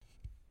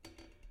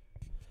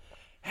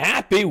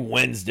Happy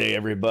Wednesday,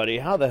 everybody.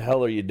 How the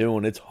hell are you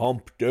doing? It's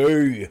hump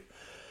day.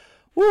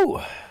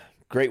 Woo.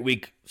 Great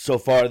week so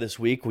far this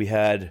week. We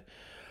had,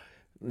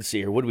 let's see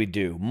here, what did we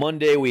do?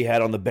 Monday we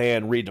had on the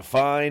band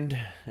Redefined,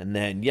 and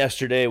then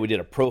yesterday we did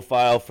a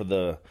profile for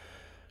the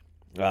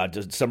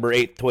December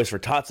 8th Toys for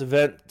Tots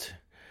event,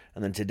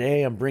 and then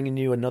today I'm bringing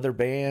you another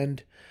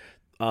band,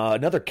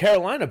 another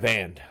Carolina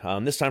band,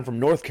 this time from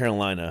North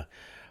Carolina.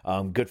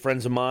 Good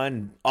friends of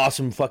mine,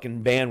 awesome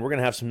fucking band. We're going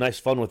to have some nice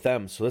fun with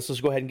them. So let's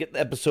just go ahead and get the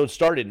episode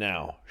started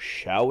now,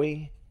 shall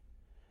we?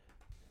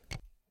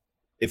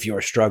 If you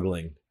are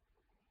struggling,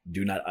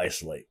 do not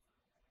isolate.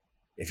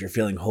 If you're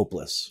feeling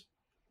hopeless,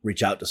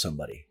 reach out to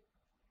somebody.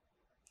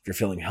 If you're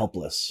feeling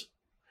helpless,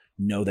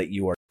 know that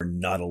you are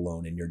not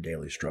alone in your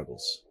daily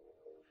struggles.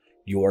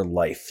 Your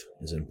life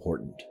is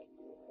important.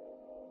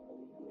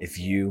 If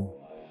you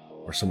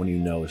or someone you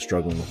know is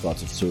struggling with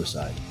thoughts of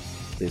suicide,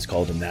 please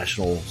call the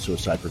National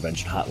Suicide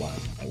Prevention Hotline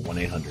at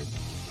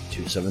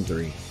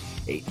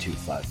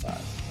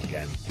 1-800-273-8255.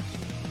 Again,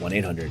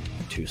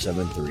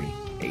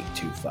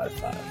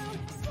 1-800-273-8255.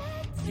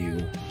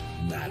 You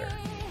matter.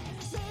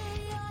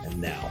 And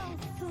now,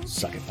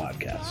 Suck It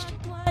Podcast.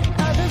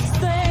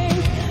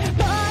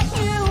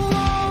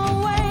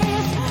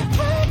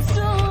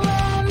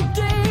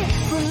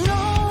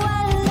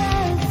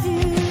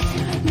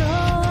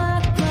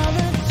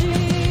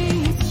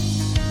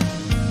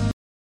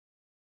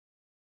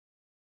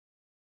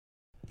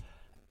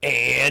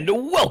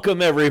 And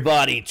welcome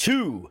everybody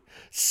to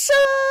Suck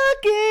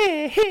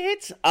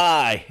It.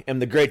 I am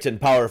the great and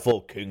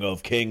powerful King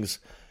of Kings,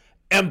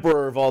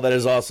 Emperor of all that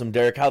is awesome.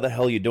 Derek, how the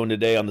hell are you doing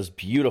today on this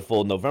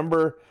beautiful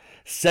November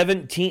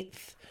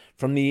 17th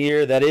from the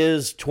year that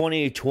is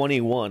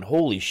 2021?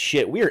 Holy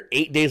shit, we are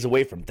 8 days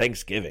away from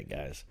Thanksgiving,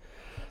 guys.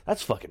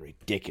 That's fucking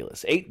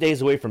ridiculous. 8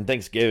 days away from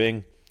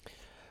Thanksgiving.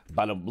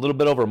 About a little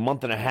bit over a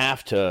month and a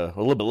half to a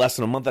little bit less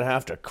than a month and a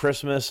half to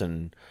Christmas,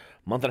 and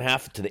month and a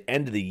half to the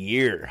end of the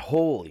year.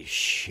 Holy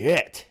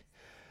shit.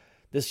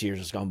 This year's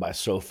just gone by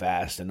so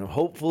fast. And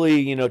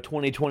hopefully,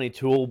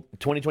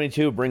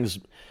 2022 brings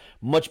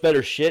much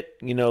better shit.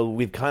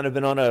 We've kind of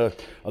been on a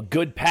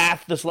good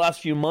path this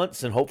last few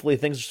months, and hopefully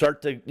things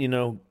start to,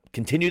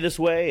 continue this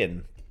way,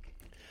 and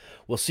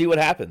we'll see what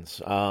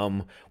happens.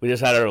 We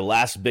just had our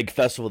last big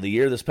festival of the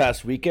year this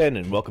past weekend,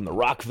 and Welcome to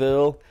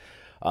Rockville.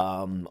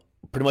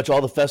 Pretty much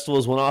all the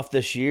festivals went off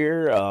this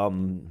year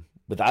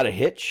without a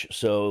hitch.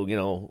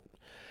 So,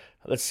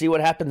 let's see what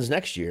happens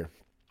next year.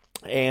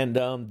 And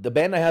the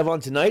band I have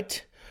on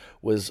tonight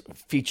was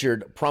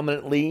featured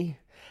prominently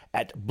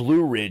at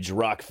Blue Ridge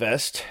Rock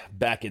Fest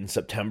back in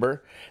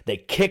September. They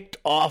kicked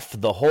off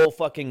the whole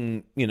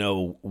fucking,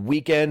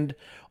 weekend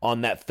on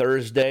that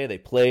Thursday. They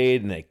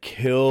played and they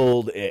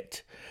killed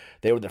it.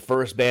 They were the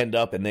first band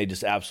up, and they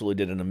just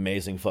absolutely did an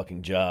amazing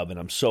fucking job. And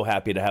I'm so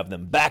happy to have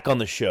them back on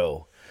the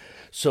show.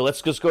 So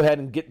let's just go ahead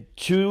and get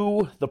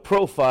to the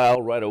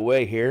profile right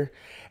away here.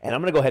 And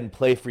I'm going to go ahead and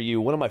play for you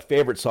one of my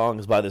favorite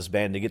songs by this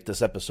band to get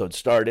this episode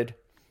started.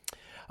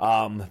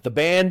 The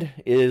band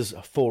is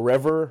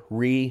Forever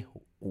We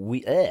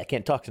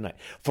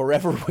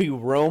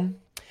Roam.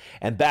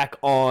 And back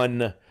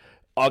on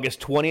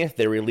August 20th,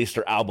 they released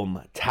their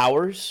album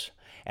Towers.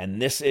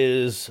 And this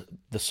is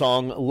the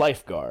song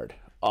Lifeguard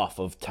off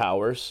of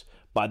Towers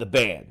by the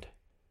band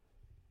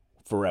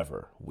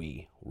Forever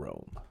We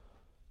Roam.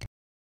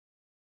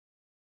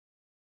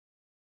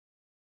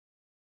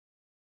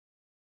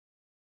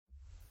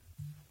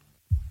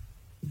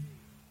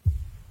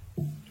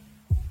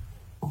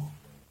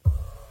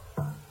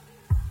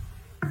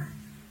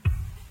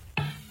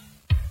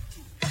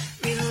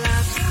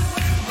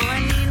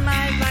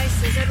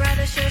 I'd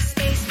rather share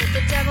space with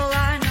the devil.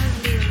 I know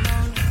to be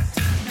alone.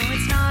 No,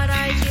 it's not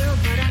ideal,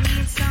 but I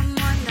need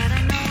someone that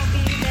I know will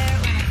be there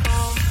when I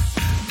fall.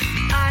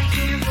 I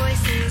hear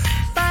voices,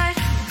 but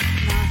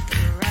not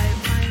the right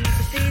ones.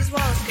 If these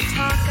walls could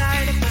talk,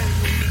 I'd have burned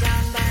them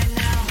down by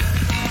now.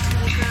 To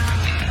the ground.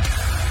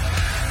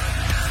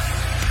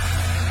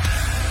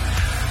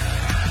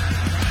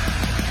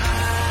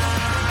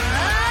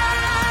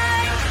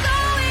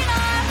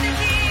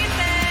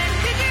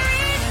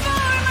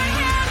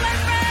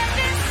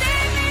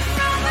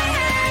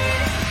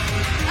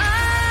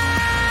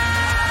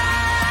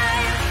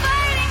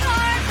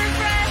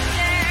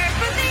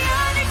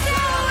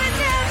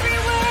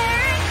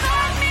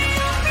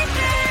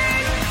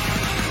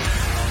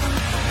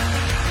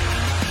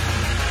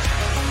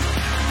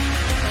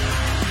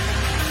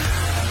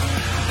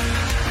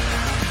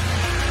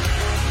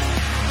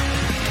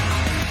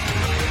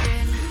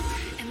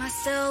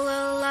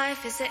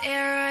 Is the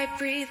air I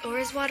breathe, or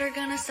is water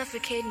gonna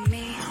suffocate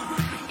me?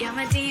 Yeah,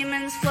 my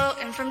demons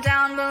floating from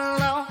down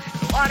below.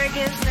 The water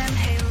gives them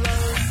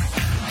halos.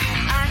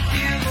 I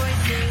hear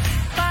voices,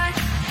 but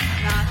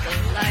not the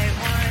light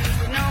ones.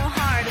 With no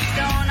heart of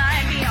stone,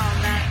 I'd be on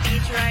that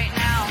beach right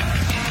now.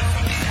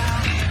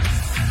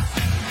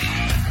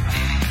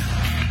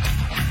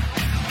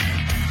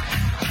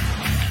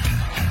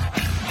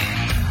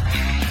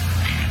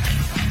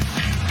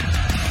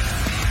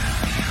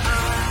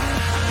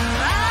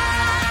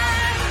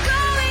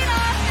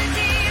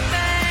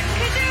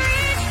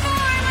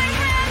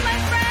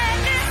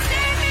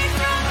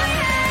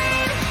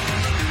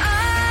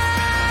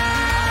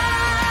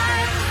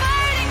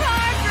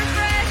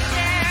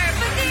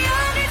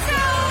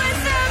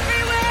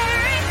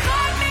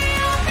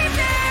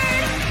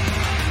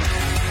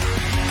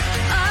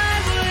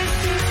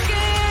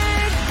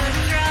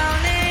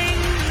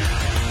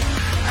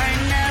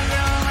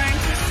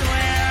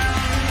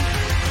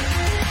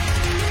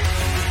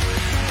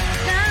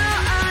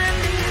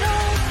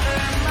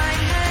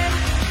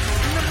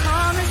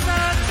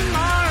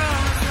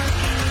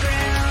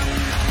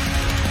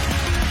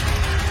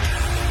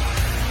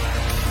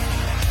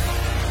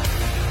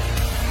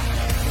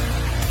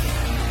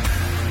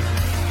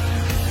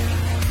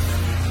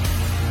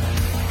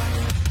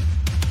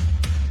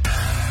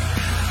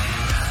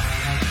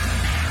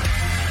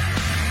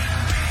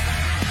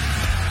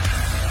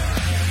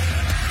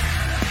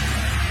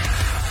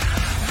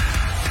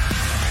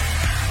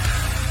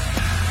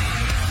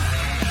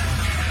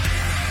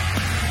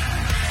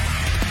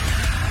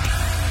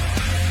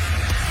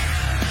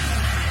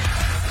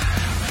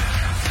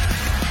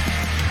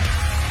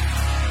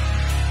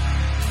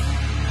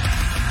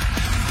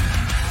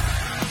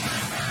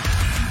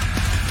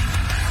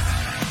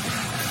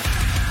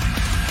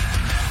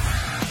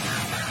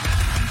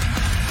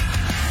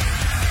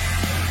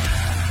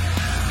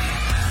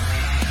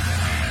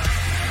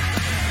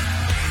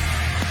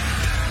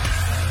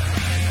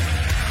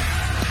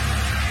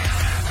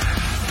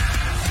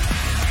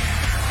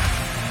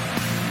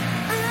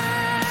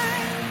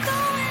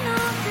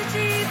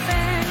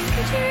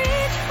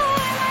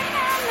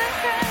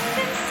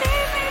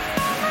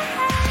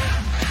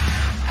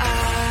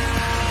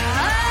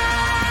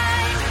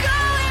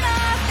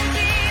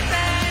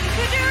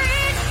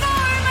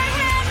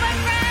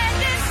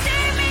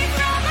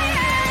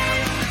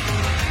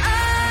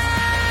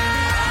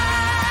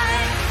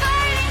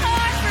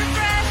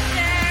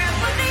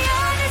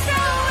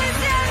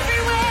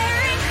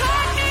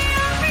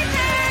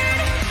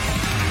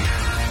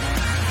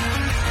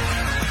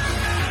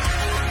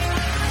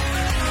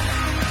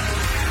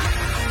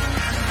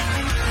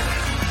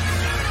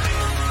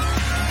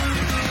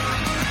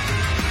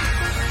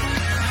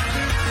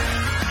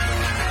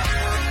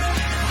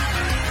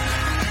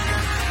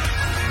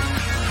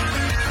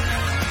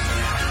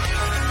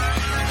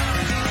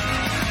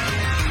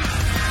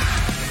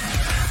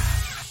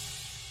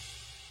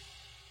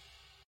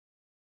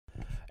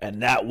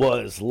 And that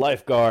was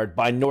Lifeguard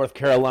by North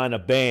Carolina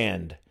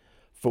band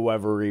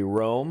Forever We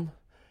Roam.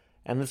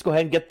 And let's go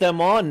ahead and get them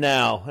on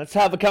now. Let's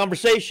have a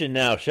conversation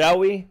now, shall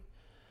we?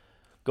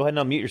 Go ahead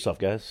and unmute yourself,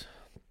 guys.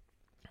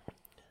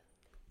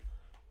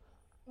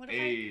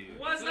 Hey.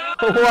 What's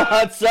up?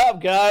 What's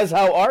up, guys?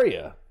 How are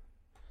you?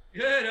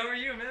 Good. How are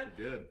you, man?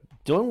 Good.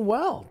 Doing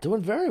well.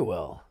 Doing very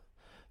well.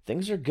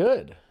 Things are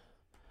good.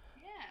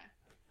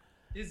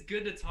 It's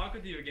good to talk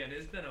with you again.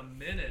 It's been a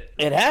minute.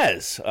 It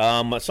has.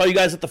 I saw you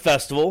guys at the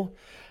festival,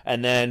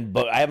 but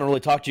I haven't really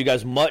talked to you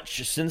guys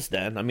much since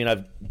then. I mean,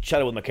 I've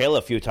chatted with Michaela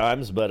a few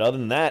times, but other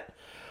than that,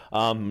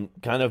 kind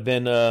of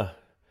been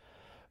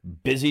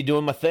busy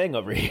doing my thing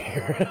over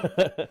here.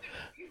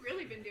 You've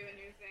really been doing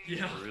your thing.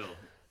 Yeah. For real.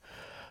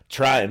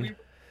 Trying. We were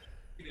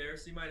there,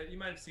 so you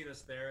might have seen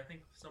us there. I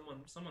think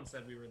someone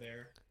said we were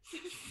there.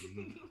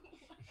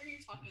 What are you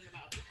talking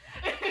about?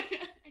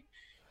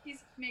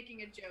 He's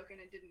making a joke and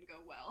it didn't go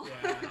well.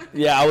 Yeah.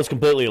 Yeah, I was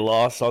completely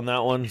lost on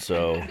that one,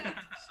 so.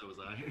 So was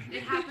I.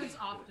 It happens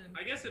often.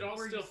 I guess it all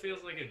still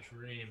feels like a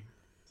dream,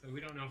 so we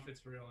don't know if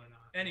it's real or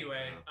not.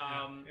 Anyway,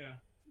 Yeah.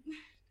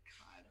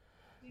 God,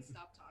 please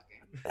stop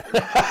talking.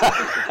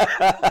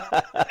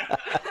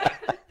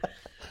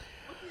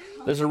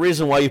 There's a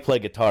reason why you play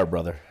guitar,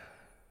 brother.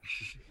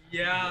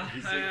 yeah.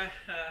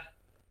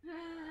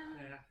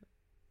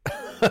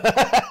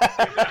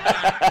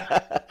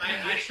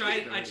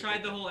 I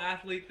tried the whole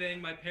athlete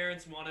thing. My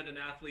parents wanted an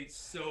athlete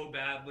so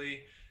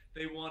badly.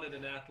 They wanted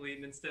an athlete,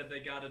 and instead they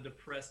got a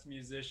depressed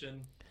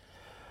musician.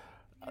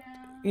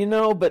 You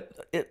know,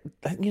 but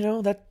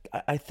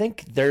I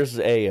think there's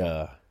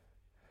I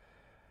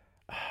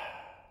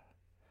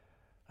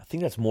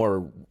think that's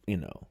more,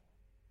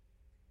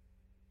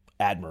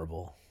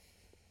 admirable.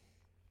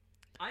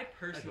 I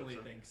personally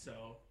think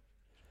so.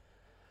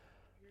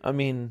 I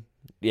mean,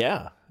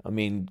 yeah. I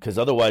mean, because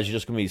otherwise you're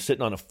just going to be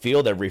sitting on a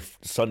field every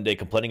Sunday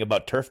complaining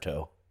about turf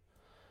toe.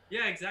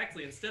 Yeah,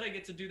 exactly. Instead, I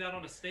get to do that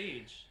on a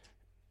stage.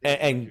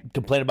 And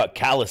complain about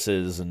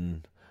calluses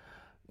and,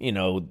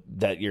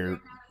 that your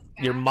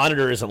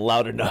monitor isn't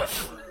loud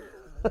enough.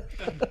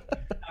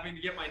 Having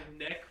to get my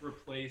neck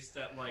replaced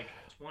at like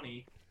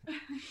 20.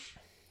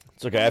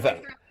 It's okay.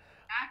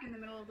 Back in the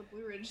middle of the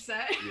Blue Ridge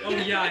set. Yeah. Oh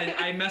yeah,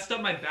 I messed up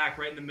my back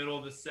right in the middle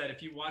of the set.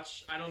 If you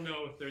watch, I don't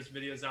know if there's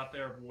videos out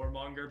there of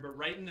Warmonger, but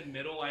right in the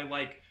middle, I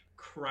like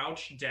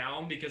crouched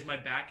down because my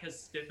back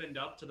has stiffened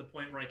up to the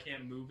point where I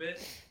can't move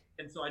it.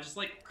 And so I just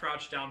like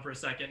crouched down for a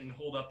second and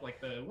hold up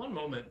like the 1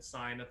 moment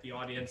sign at the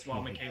audience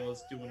while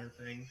Michaela's doing her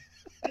thing.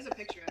 There's a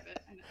picture of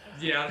it. I know.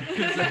 Yeah,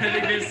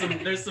 I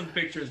think there's some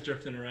pictures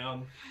drifting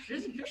around.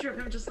 There's a picture of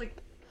him just like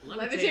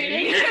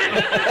Levitating.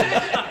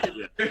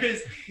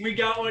 We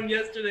got one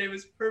yesterday. It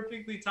was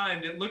perfectly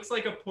timed. It looks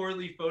like a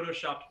poorly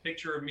photoshopped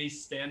picture of me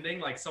standing,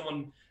 like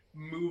someone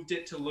moved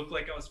it to look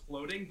like I was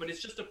floating, but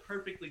it's just a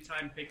perfectly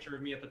timed picture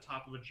of me at the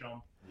top of a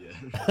jump.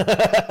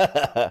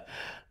 Yeah.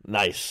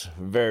 Nice.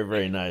 Very,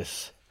 very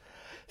nice.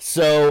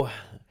 So,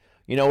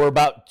 we're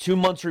about 2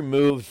 months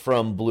removed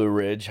from Blue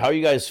Ridge. How are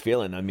you guys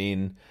feeling? I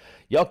mean,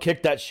 y'all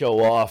kicked that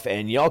show off,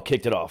 and y'all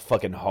kicked it off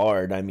fucking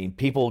hard. I mean,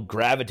 people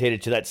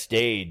gravitated to that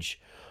stage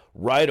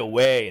right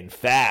away and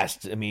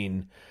fast. I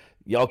mean,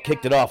 y'all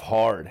kicked it off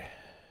hard.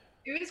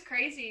 It was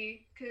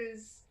crazy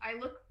because I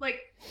looked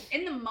like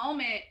in the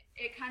moment,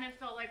 it kind of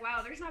felt like,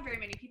 wow, there's not very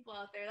many people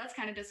out there. That's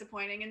kind of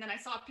disappointing. And then I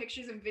saw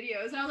pictures and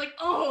videos and I was like,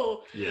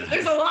 oh, Yeah.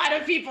 there's a lot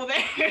of people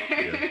there.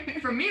 Yeah.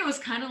 For me, it was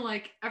kind of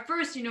like at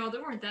first, there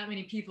weren't that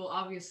many people,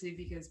 obviously,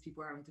 because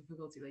people are having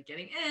difficulty like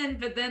getting in.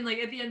 But then, like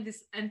at the end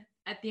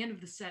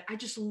of the set, I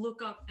just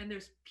look up and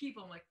there's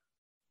people. I'm like,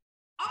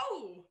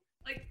 oh,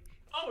 like,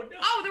 Oh no!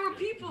 oh, there were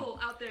people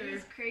out It there.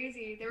 was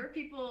crazy. There were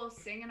people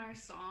singing our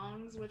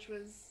songs, which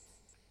was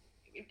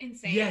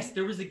insane. Yes,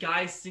 there was a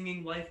guy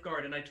singing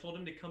Lifeguard, and I told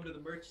him to come to the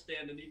merch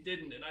stand, and he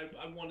didn't. And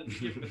I wanted to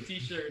give him a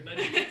T-shirt, and I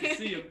didn't get to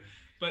see him.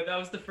 But that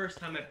was the first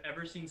time I've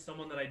ever seen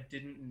someone that I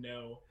didn't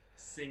know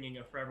singing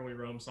a Forever We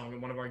Roam song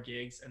at one of our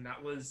gigs, and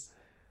that was.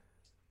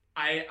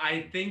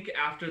 I think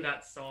after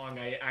that song,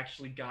 I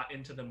actually got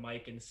into the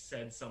mic and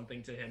said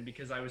something to him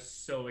because I was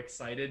so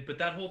excited. But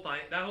that whole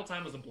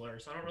time was a blur,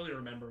 so I don't really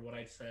remember what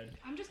I said.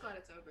 I'm just glad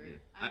it's over. Yeah.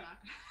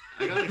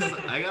 I'm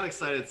not. I got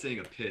excited seeing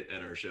a pit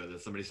at our show,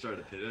 that somebody started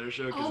a pit at our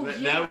show, because Oh,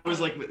 that was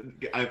like,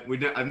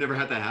 I've never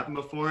had that happen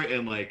before,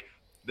 and like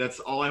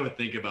that's all I would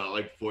think about,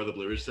 like, for the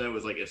Blue Ridge set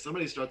was like, if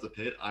somebody starts a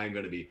pit, I'm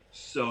going to be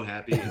so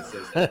happy and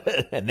so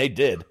sad. And they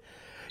did.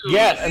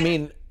 Yeah, I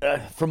mean,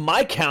 from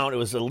my count, it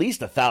was at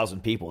least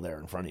 1,000 people there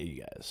in front of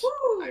you guys.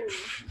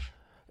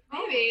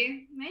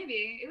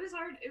 Maybe it was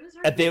hard. It was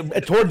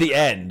hard. Toward the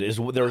end is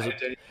there was.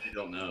 I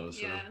don't know.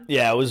 So.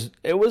 Yeah. Yeah,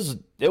 it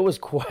was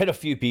quite a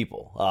few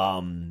people.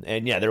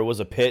 And yeah, there was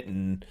a pit,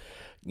 and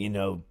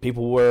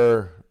people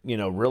were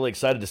really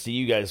excited to see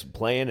you guys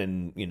playing,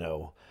 and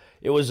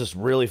it was just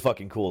really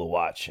fucking cool to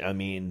watch. I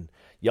mean,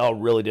 y'all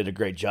really did a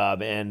great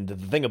job, and the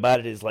thing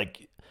about it is,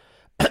 like,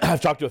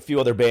 I've talked to a few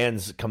other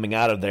bands coming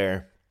out of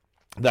there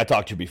that I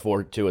talked to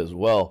before too as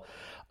well.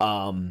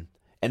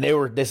 And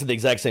they said the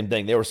exact same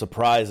thing. They were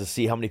surprised to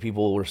see how many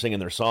people were singing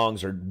their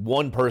songs, or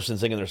one person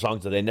singing their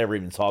songs that they never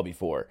even saw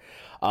before.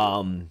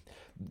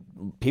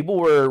 People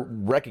were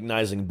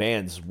recognizing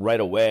bands right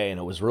away, and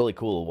it was really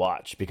cool to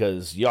watch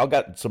because y'all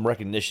got some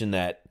recognition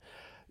that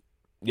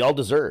y'all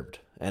deserved,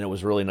 and it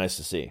was really nice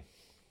to see.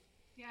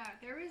 Yeah,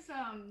 there was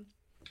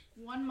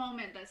one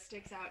moment that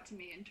sticks out to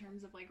me in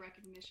terms of like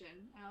recognition.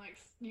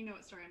 Alex, you know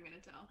what story I'm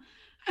gonna tell.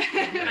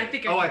 I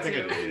think I do.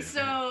 think I do.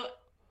 So,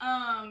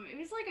 it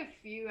was like a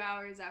few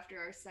hours after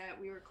our set.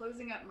 We were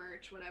closing up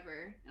merch,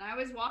 whatever, and I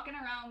was walking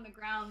around the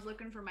grounds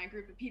looking for my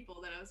group of people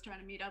that I was trying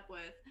to meet up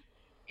with.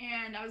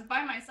 And I was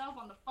by myself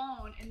on the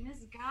phone, and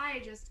this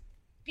guy just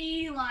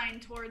beeline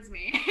towards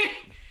me.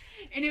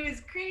 And it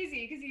was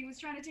crazy because he was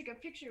trying to take a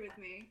picture with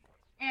me.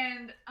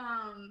 And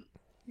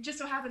just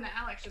so happened that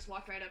Alex just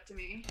walked right up to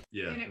me.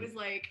 Yeah. And it was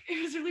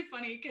really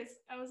funny because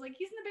I was like,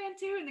 he's in the band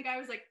too. And the guy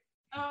was like,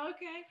 oh,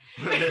 okay.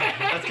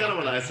 That's kind of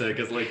what I said,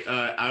 because like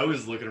I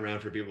was looking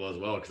around for people as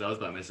well, because I was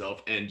by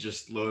myself, and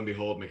just lo and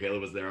behold, Michaela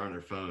was there on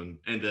her phone,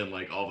 and then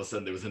like all of a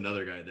sudden there was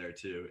another guy there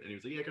too, and he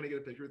was like, yeah, can I get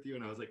a picture with you?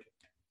 And I was like,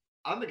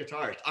 I'm the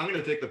guitarist, I'm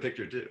gonna take the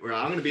picture too, or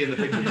I'm gonna be in the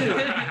picture too.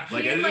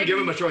 Like I didn't give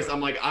him a choice. I'm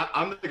like,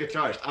 I'm the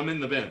guitarist, I'm in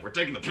the band, we're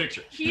taking the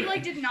picture. He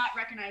like did not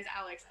recognize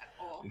Alex at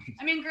all.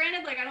 I mean,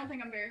 granted, like I don't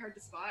think I'm very hard to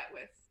spot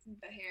with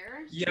the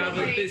hair. Yeah, but,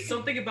 but like, there's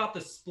something about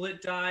the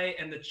split dye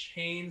and the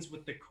chains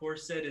with the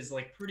corset is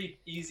like pretty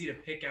easy to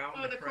pick out.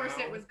 Oh, in the crowd.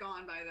 corset was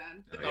gone by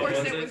then. The Oh, was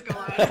corset it? was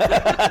gone.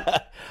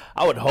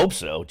 I would hope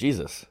so.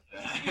 Jesus.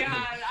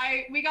 Yeah,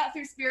 we got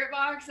through Spirit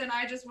Box, and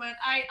I just went,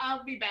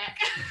 I'll be back.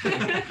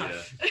 Yeah.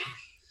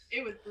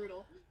 It was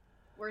brutal.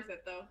 Worth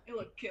it though. It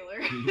looked killer.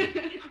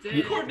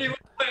 Courtney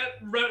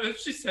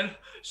she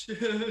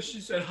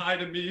said hi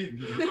to me.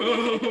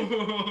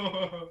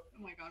 Oh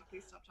my god,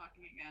 please stop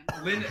talking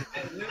again.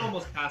 Lynn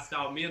almost passed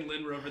out. Me and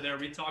Lynn were over there.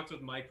 We talked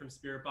with Mike from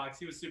Spirit Box.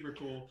 He was super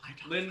cool.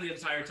 Lynn the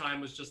entire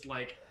time was just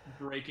like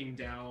breaking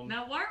down.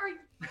 Now, why are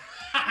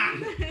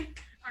you?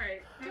 All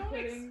right, Don't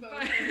kidding, expose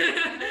but-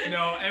 her.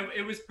 No,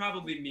 it was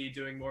probably me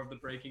doing more of the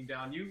breaking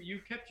down. You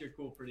kept your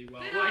cool pretty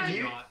well. Yeah, I did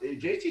You, not.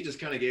 JT just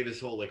kind of gave his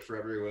whole like for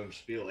everyone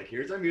spiel, like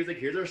here's our music,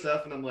 here's our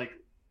stuff, and I'm like,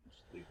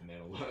 just leave the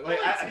man alone. Like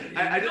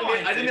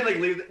I didn't mean like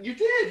leave. You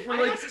did for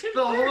I like asked him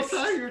the whole first.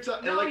 time you were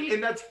talking, No,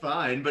 and that's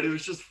fine. But it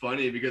was just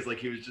funny because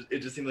like it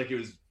just seemed like he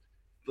was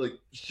like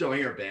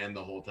showing our band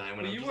the whole time.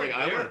 When Well, I'm you just were like,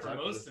 I there want to for talk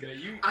to most this of guy. it.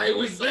 You I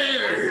was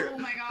there. Oh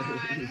my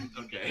god.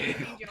 Okay.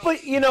 But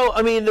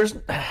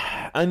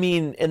I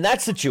mean, in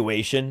that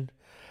situation,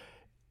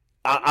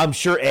 I'm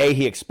sure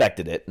he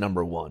expected it.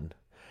 Number one,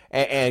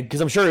 and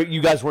because I'm sure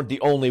you guys weren't the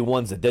only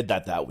ones that did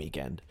that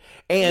weekend,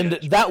 and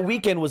that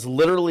weekend was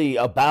literally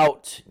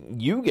about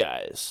you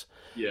guys.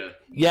 Yeah.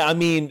 Yeah, I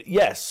mean,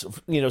 yes,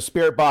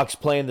 Spirit Box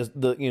playing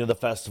the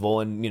festival,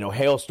 and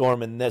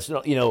Hailstorm and this,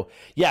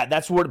 yeah,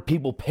 that's what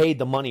people paid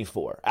the money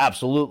for.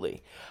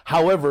 Absolutely.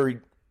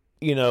 However,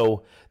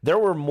 there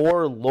were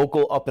more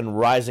local up and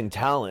rising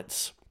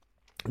talents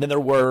than there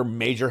were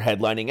major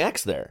headlining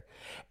acts there.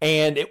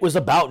 And it was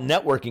about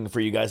networking for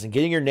you guys and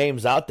getting your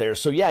names out there.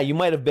 So yeah, you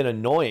might have been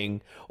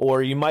annoying,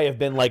 or you might have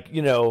been like,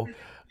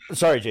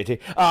 sorry, JT.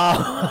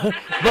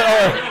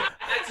 But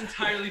That's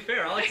entirely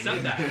fair. I'll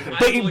accept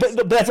that.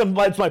 but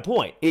that's my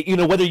point.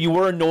 Whether you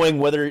were annoying,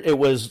 whether it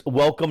was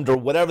welcomed, or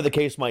whatever the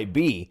case might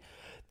be,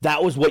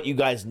 that was what you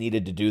guys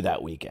needed to do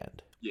that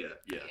weekend. Yeah.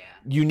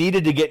 You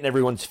needed to get in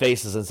everyone's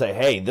faces and say,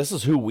 hey, this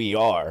is who we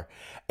are.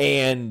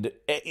 And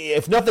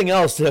if nothing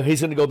else,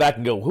 he's going to go back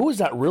and go, who is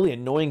that really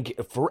annoying?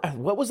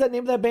 What was that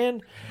name of that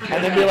band?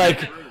 And then be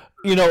like,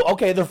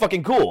 okay, they're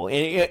fucking cool.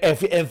 And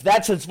if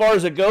that's as far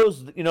as it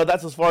goes,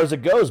 that's as far as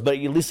it goes. But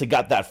at least it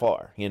got that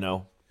far,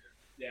 Yeah.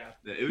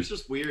 It was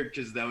just weird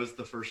because that was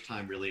the first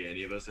time really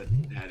any of us had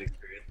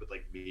experience with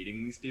like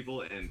meeting these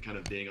people and kind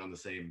of being on the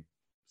same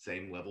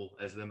level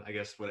as them. I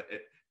guess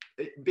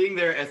being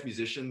there as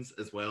musicians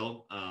as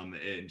well,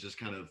 and just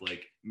kind of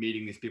like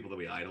meeting these people that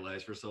we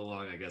idolized for so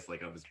long. I guess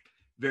like I was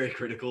very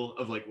critical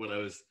of like what I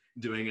was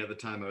doing at the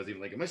time. I was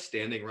even like, am I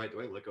standing right? Do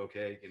I look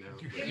okay?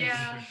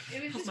 Yeah,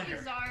 it was just My hair.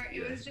 bizarre.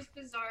 It Yeah. was just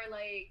bizarre,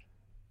 like,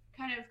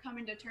 kind of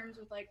coming to terms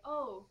with, like,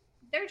 oh,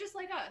 they're just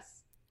like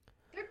us.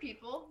 They're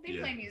people. They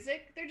Yeah. play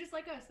music. They're just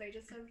like us. They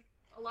just have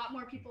a lot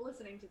more people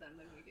listening to them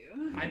than we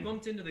do. I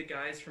bumped into the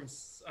guys from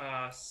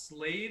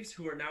Slaves,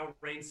 who are now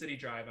Rain City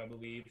Drive, I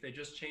believe. They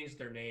just changed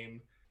their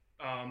name.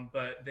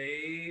 But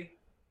they,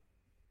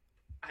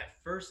 at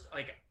first,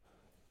 like,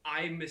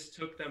 I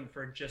mistook them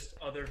for just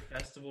other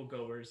festival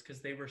goers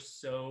because they were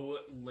so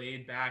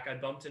laid back. I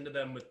bumped into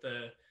them with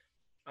the,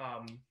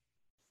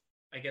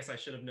 I guess I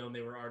should have known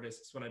they were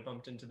artists when I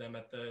bumped into them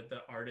at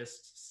the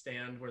artist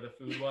stand where the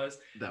food was.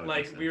 That would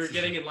Like, make we were sense.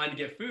 getting in line to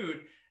get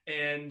food,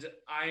 and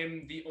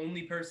I'm the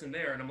only person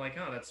there, and I'm like,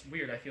 oh, that's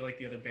weird. I feel like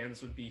the other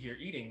bands would be here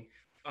eating.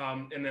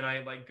 And then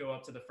I like go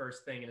up to the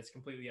first thing and it's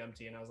completely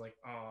empty, and I was like,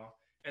 oh.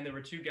 And there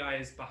were two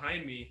guys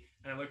behind me,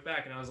 and I looked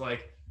back and I was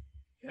like,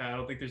 yeah, I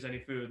don't think there's any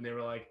food. And they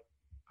were like,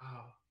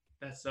 oh,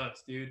 that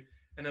sucks, dude.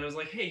 And then I was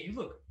like, hey, you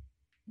look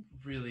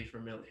really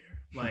familiar.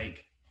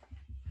 Like,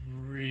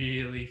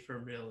 really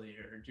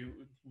familiar.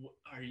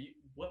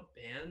 What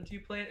band do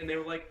you play in? And they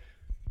were like,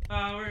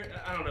 I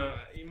don't know.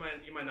 You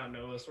might not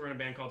know us. We're in a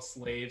band called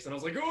Slaves, and I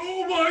was like,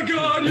 oh my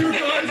god, you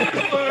guys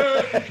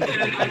are!"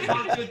 And I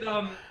talked with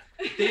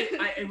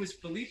it was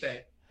Felipe,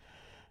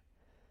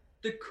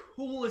 the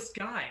coolest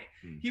guy.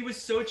 He was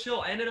so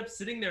chill. I ended up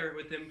sitting there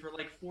with him for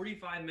like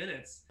 45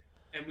 minutes,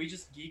 and we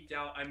just geeked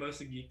out. I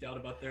mostly geeked out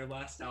about their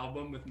last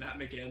album with Matt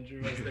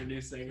McAndrew as their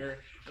new singer.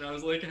 And I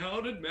was like,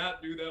 how did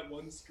Matt do that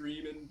one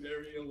scream in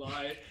Bury a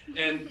Lie?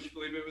 And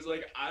Felipe was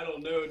like, I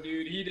don't know,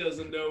 dude. He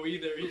doesn't know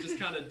either. He just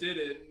kind of did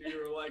it. And we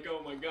were like,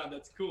 oh my God,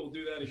 that's cool.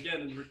 Do that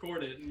again and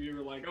record it. And we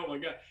were like, oh my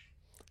God.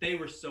 They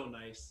were so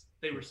nice.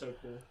 They were so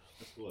cool.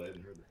 That's cool. I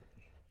hadn't heard that.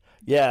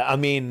 Yeah, I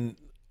mean,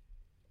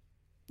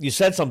 you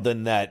said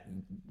something that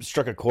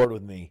struck a chord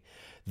with me,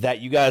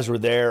 that you guys were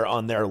there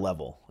on their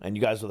level, and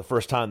you guys were the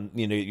first time,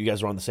 you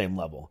guys were on the same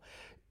level.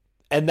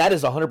 And that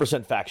is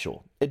 100%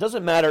 factual. It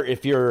doesn't matter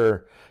if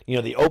you're,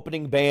 the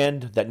opening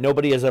band that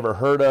nobody has ever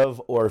heard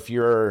of, or if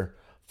you're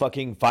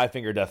fucking Five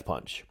Finger Death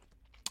Punch.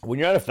 When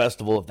you're at a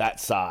festival of that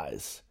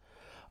size,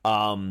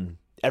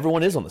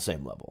 everyone is on the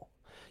same level.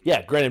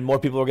 Yeah, granted, more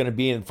people are going to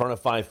be in front of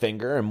Five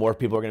Finger, and more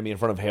people are going to be in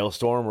front of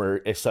Hailstorm, or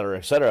et cetera,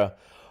 et cetera.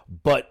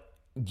 But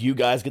you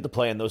guys get to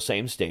play on those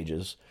same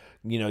stages,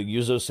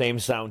 use those same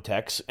sound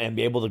techs, and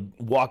be able to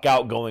walk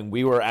out going,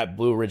 we were at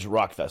Blue Ridge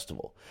Rock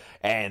Festival,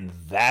 and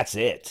that's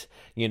it,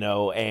 and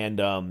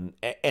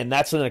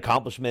that's an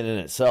accomplishment in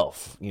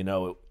itself,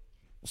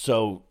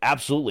 so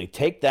absolutely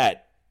take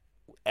that,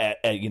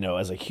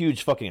 as a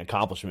huge fucking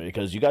accomplishment,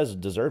 because you guys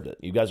deserved it.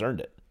 You guys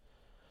earned it.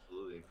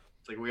 Absolutely.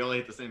 It's like we all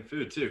ate the same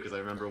food too, because I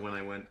remember when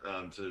I went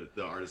to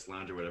the Artist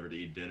Lounge or whatever to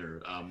eat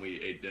dinner, we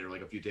ate dinner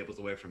like a few tables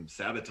away from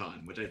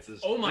Sabaton, which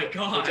oh my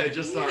God, which I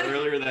just saw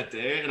earlier that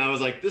day, and I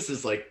was like, this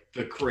is like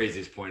the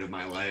craziest point of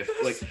my life.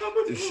 Like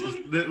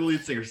the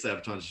lead singer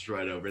Sabaton's just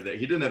right over there.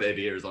 He didn't have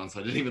aviators on, so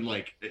I didn't even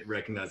like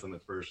recognize him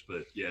at first,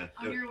 but yeah.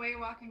 On your way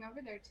walking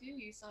over there too,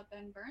 you saw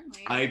Ben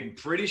Burnley. I'm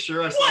pretty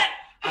sure I saw. What?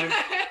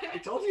 I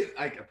told you.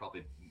 I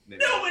probably.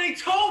 Maybe. Nobody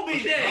told me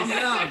this. Calm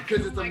down,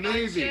 because it's Oh a my God,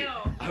 movie.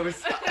 chill. I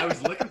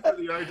was looking for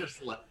the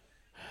artist.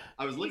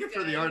 I was looking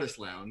for the Artist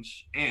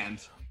Lounge, and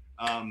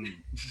and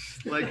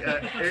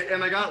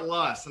I got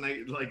lost, and I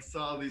like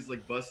saw these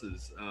like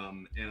buses,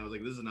 and I was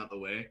like, this is not the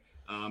way.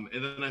 And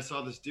then I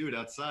saw this dude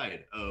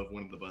outside of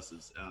one of the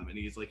buses, and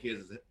he's like, he has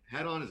his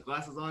hat on, his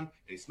glasses on, and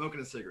he's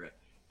smoking a cigarette.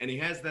 And he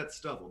has that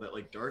stubble, that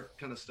like dark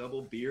kind of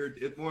stubble beard.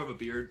 It's more of a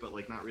beard, but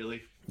like not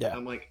really. Yeah. And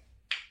I'm like,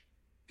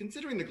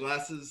 considering the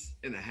glasses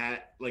and the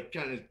hat, like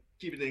kind of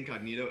keep it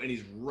incognito, and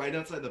he's right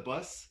outside the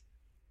bus,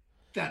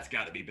 that's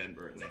got to be Ben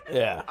Burnley.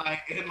 Yeah. I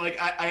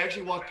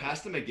actually walked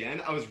past him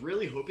again. I was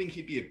really hoping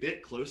he'd be a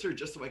bit closer,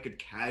 just so I could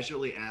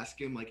casually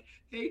ask him, like,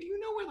 hey, do you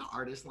know where the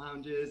Artist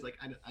Lounge is? Like,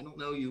 I don't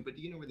know you, but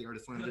do you know where the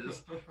Artist Lounge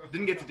is?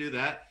 Didn't get to do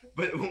that.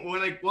 But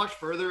when I walked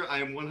further, I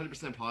am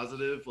 100%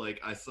 positive, like,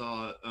 I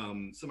saw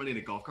somebody in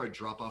a golf cart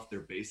drop off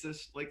their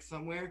bassist, like,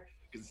 somewhere.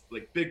 Because,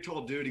 like, big,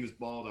 tall dude, he was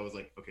bald. I was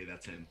like, okay,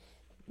 that's him.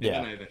 And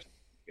Yeah. then I eventually,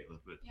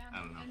 but Yeah, I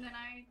don't know. and then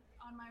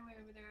on my way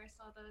over there, I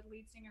saw the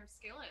lead singer of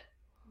Skillet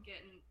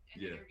getting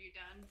an Yeah. interview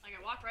done. Like,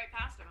 I walked right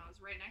past him. I was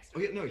right next to Oh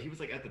him. yeah, no, he was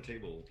like at the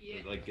table,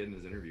 Yeah. like getting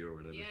his interview or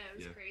whatever. Yeah, it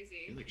was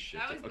crazy. He like That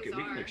shifted. was Okay, we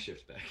can bizarre. like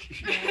shift back.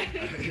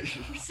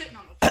 We're sitting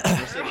on the floor.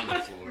 We're sitting on the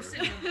floor. We're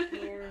sitting on the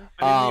floor.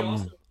 I mean, we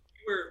also,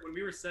 when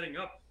we were setting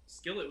up,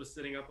 Skillet was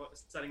setting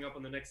up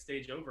on the next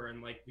stage over,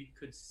 and like we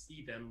could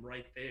see them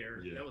right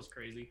there. Yeah. That was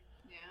crazy.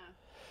 Yeah.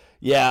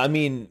 Yeah, I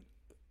mean,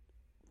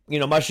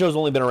 my show's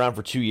only been around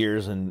for 2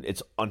 years, and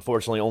it's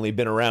unfortunately only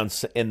been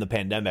around in the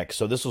pandemic.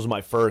 So this was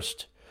my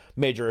first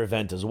major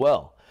event as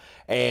well.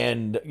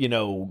 And,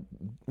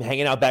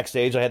 hanging out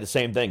backstage, I had the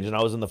same things. And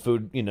I was in the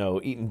food,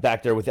 eating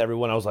back there with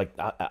everyone. I was like,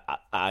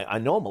 I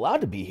know I'm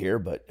allowed to be here,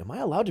 but am I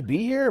allowed to be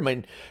here? I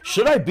mean,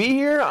 should I be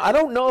here? I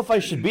don't know if I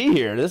should be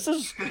here. This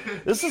is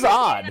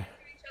odd. Each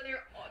other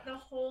the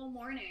whole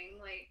morning,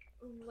 like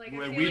I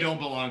Well, feel we like- don't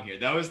belong here.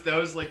 That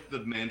was like the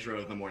mantra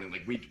of the morning.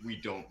 Like we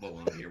don't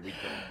belong here. We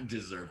don't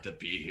deserve to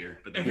be here.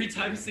 But then Every we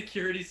time do.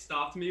 security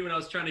stopped me when I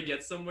was trying to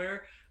get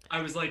somewhere,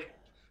 I was like,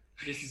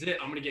 this is it.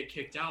 I'm going to get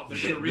kicked out. They're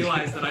going to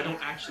realize that I don't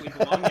actually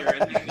belong here.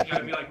 And the guy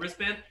would be like,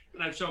 wristband?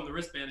 And I'd show him the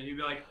wristband, and he'd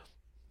be like,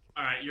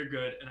 all right, you're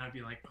good. And I'd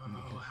be like,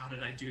 oh, how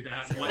did I do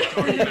that? What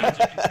dark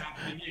magic is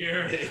happening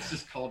here? It's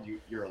just called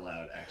you're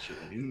allowed,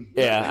 actually.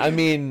 Yeah, I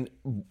mean,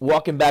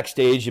 walking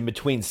backstage in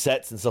between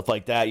sets and stuff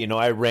like that,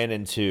 I ran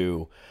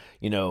into,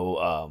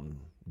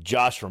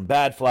 Josh from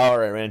Bad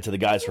Flower. I ran into the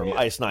guys from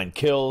Ice Nine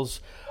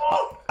Kills.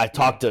 I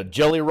talked to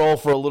Jelly Roll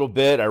for a little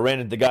bit. I ran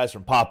into the guys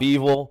from Pop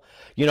Evil.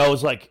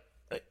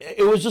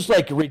 It was just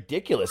like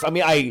ridiculous. I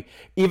mean, I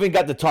even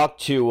got to talk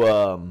to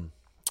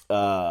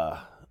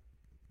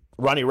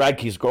Ronnie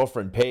Radke's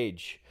girlfriend,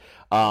 Paige.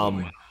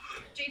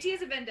 JT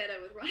has a vendetta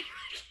with Ronnie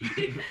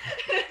Radke.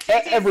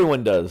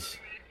 Everyone does.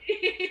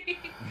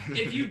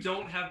 If you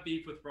don't have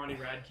beef with Ronnie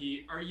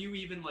Radke, are you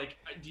even like,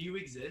 do you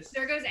exist?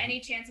 There goes any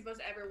chance of us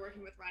ever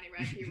working with Ronnie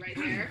Radke right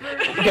there.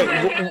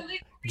 Okay,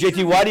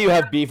 JT, why do you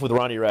have beef with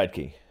Ronnie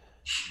Radke?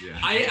 Yeah.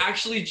 I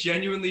actually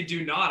genuinely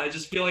do not. I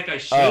just feel like I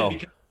should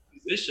because I'm a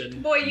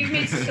musician. Boy, you've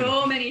made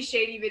so many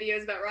shady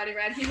videos about Ronnie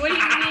Radke. What do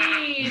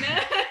you mean?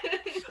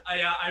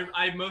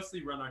 I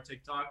mostly run our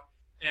TikTok,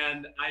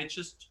 and I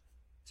just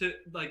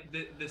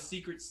the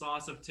secret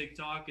sauce of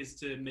TikTok is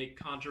to make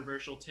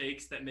controversial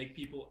takes that make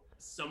people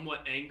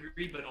somewhat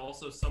angry but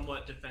also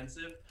somewhat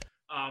defensive.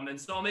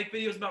 And so I'll make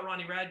videos about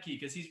Ronnie Radke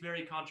because he's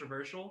very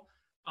controversial.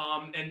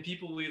 And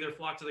people will either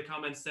flock to the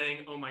comments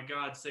saying, "Oh my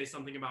God, say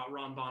something about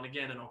Ron Bon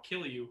again and I'll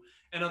kill you."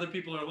 And other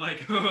people are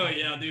like, "Oh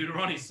yeah, dude,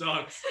 Ronnie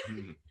sucks."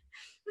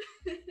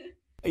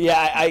 Yeah,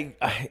 I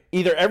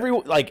either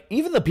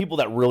even the people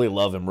that really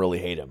love him really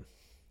hate him.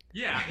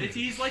 Yeah,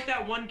 he's like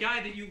that one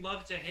guy that you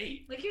love to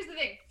hate. Like, here's the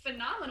thing,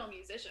 phenomenal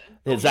musician.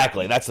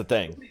 Exactly, that's the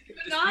thing.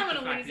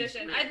 Phenomenal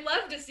musician. I'd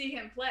love to see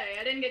him play.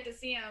 I didn't get to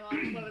see him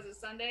on, what was it,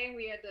 Sunday?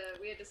 We had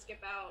to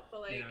skip out, but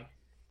like,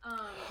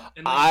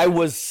 I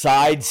was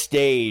side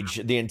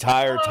stage the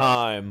entire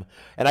time,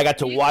 and I got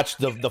to watch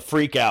the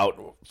freak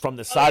out from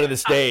the side of the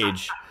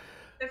stage.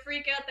 The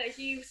freak out that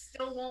he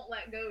still won't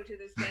let go to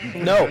this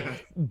day. No,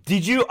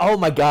 did you? Oh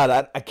my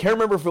God, I can't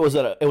remember if it was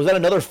at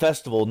another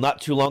festival not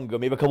too long ago,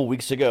 maybe a couple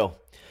weeks ago.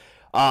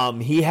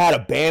 He had a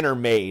banner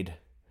made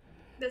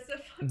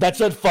that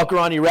said "Fuck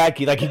Ronnie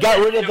Radke." Like, he got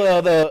rid of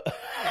the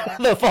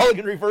Falling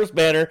in Reverse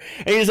banner,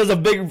 and he just has a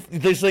big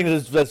this thing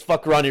that's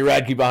 "Fuck Ronnie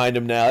Radke" behind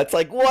him now. It's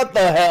like, what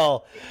the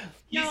hell?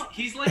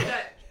 He's like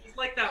that. He's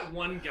like that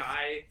one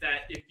guy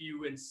that if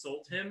you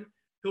insult him,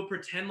 he'll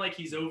pretend like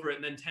he's over it,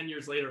 and then 10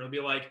 years later he'll be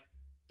like,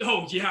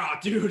 "Oh yeah,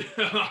 dude,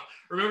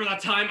 remember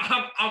that time?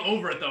 I'm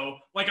over it though.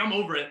 Like, I'm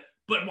over it.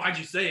 But why'd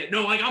you say it?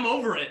 No, like, I'm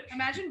over it."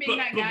 Imagine being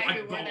that guy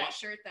who wore that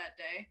shirt that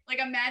day. Like,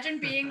 imagine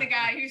being the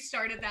guy who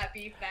started that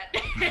beef that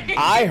day.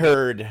 I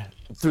heard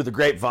through the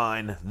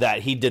grapevine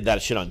that he did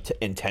that shit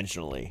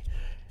intentionally.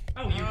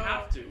 Oh, you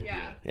have to.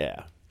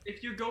 Yeah.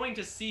 If you're going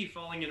to see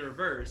Falling in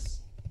Reverse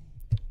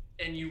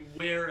and you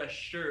wear a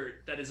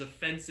shirt that is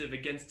offensive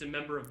against a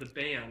member of the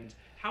band,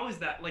 how is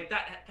that? Like,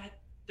 that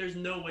there's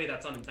no way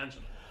that's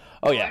unintentional.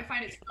 Oh yeah. I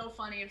find it so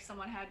funny if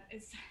someone had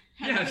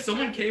if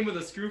someone came with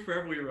a Screw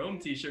Forever Your Own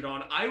t-shirt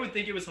on, I would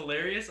think it was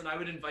hilarious, and I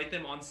would invite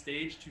them on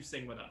stage to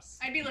sing with us.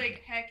 I'd be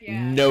like, heck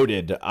yeah.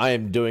 Noted. I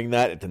am doing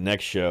that at the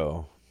next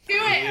show. Do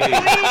it.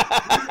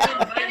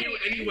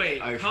 Anyway,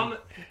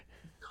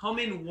 come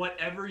in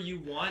whatever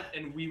you want,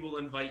 and we will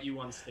invite you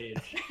on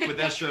stage. But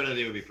that shirt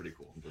idea would be pretty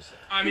cool.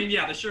 I mean,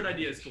 yeah, the shirt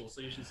idea is cool,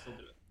 so you should still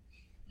do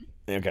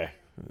it. Okay.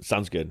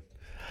 Sounds good.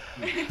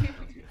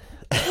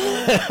 All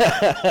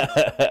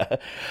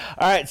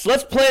right, so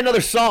let's play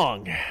another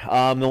song.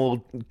 Then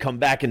we'll come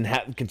back and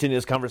continue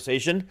this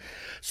conversation.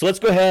 So let's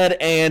go ahead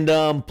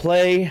and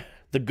play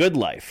The Good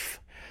Life.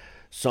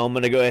 So I'm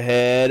going to go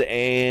ahead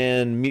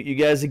and mute you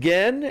guys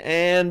again,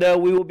 and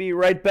we will be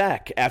right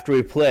back after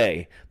we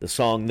play the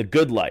song The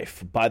Good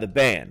Life by the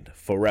band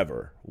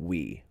Forever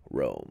We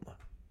Roam.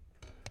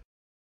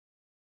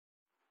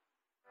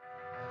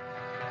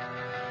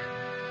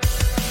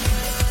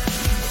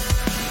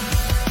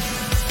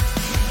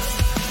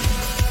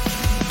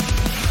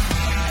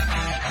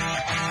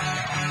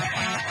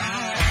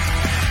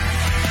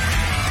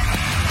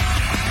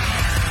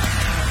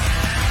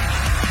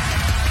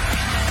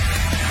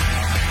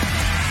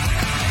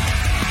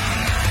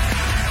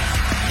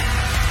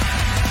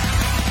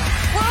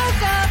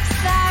 Woke up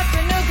sad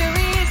for no good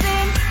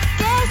reason.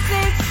 Guess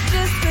it's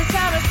just the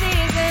time of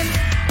season.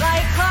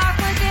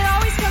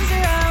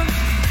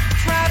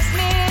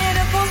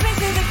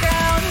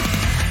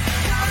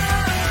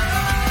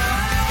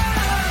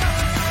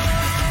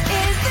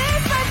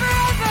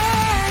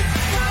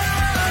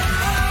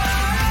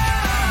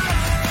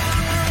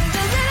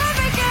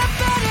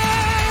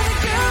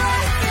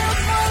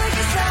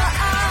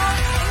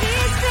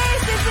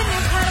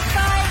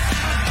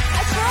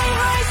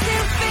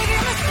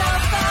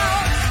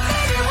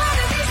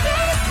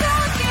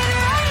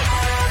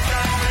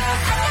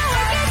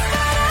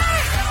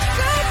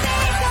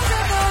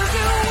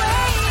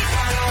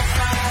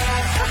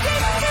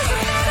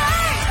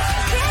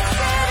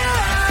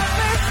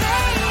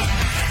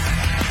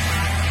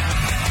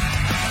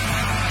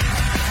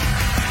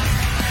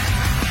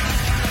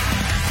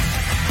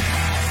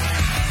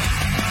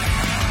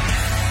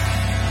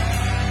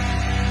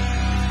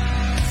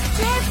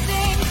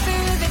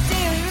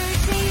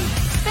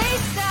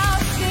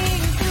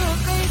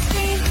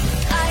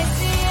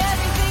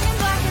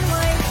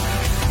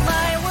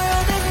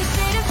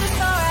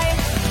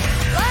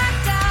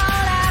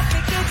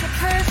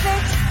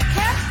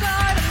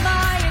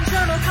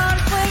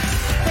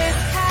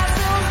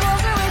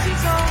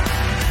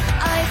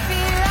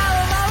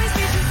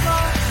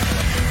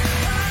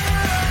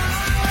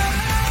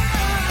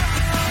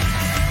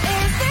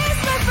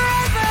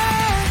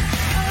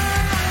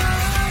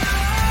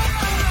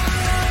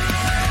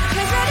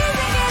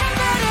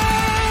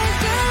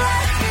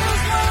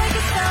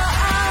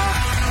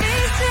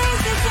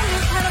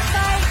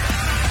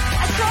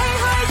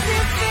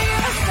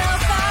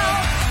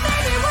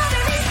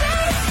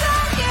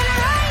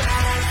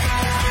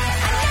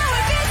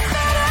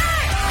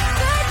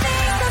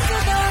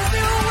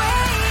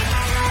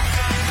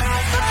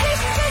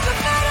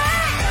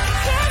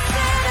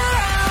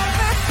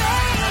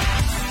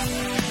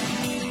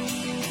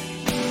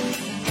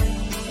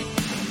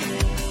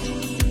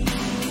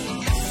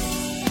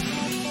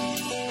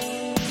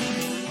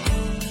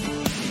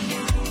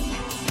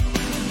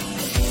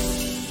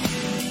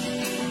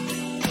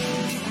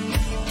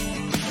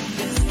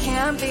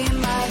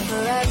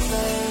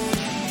 forever.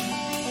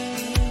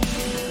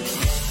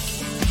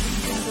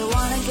 'Cause I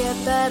wanna get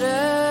better.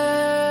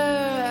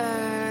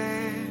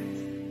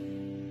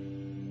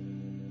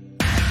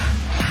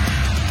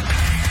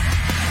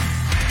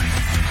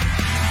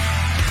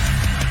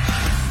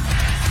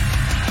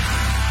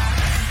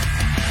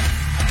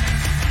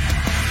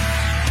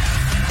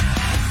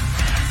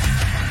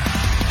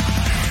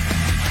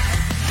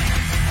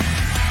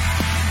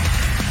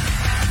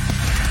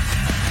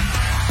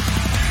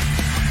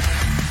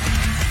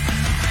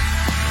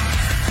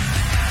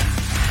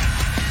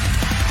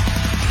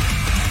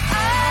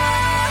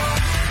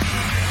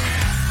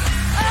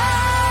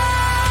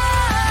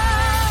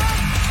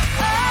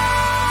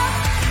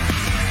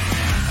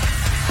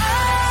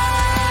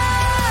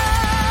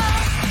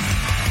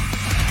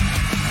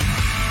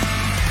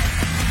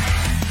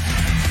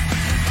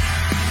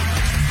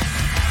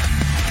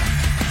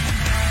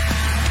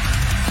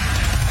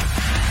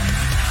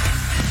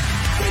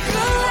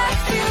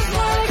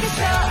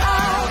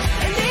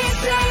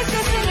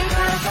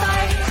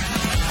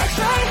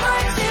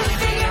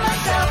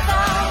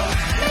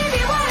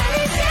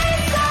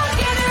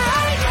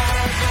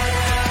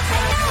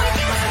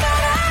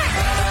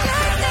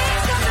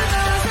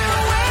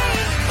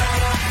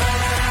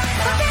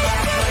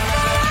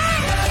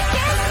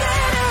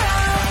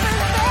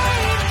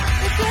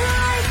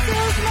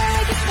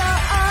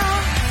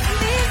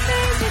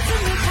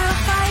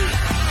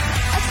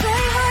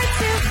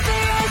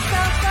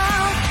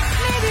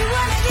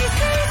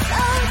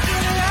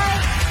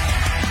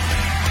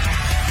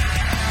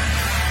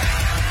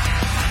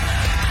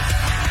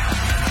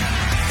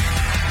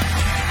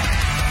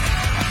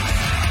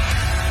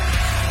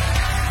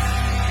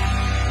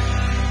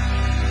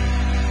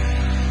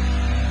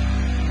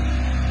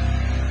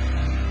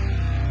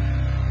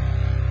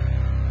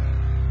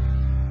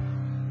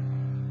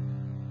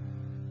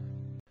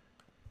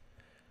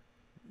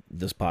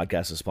 This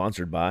podcast is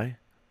sponsored by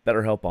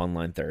BetterHelp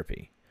Online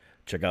Therapy.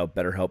 Check out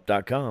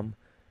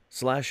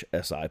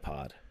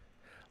betterhelp.com/SIPod.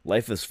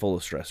 Life is full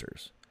of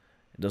stressors.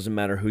 It doesn't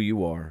matter who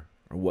you are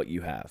or what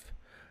you have.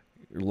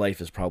 Your life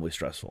is probably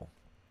stressful.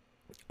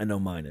 I know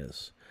mine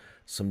is.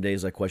 Some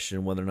days I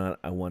question whether or not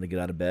I want to get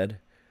out of bed,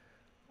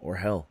 or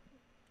hell,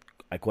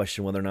 I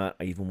question whether or not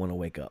I even want to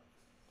wake up.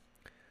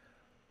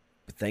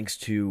 But thanks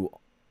to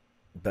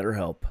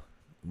BetterHelp,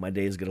 my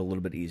days get a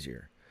little bit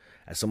easier.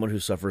 As someone who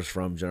suffers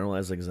from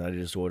generalized anxiety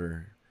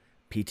disorder,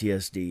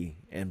 PTSD,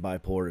 and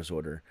bipolar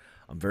disorder,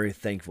 I'm very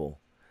thankful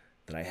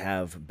that I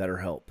have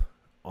BetterHelp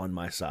on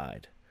my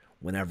side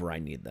whenever I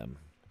need them.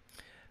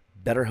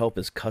 BetterHelp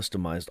is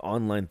customized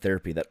online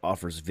therapy that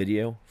offers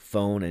video,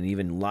 phone, and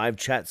even live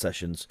chat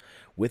sessions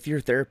with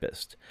your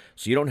therapist,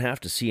 so you don't have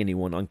to see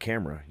anyone on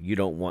camera you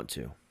don't want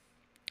to.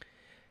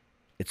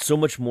 It's so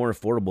much more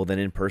affordable than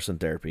in-person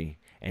therapy,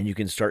 and you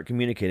can start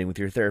communicating with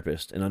your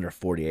therapist in under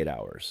 48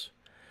 hours.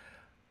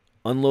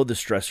 Unload the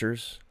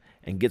stressors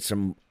and get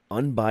some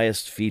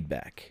unbiased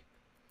feedback.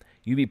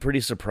 You'd be pretty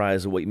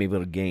surprised at what you may be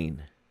able to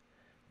gain.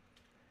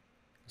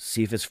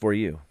 See if it's for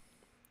you.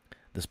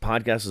 This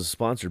podcast is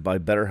sponsored by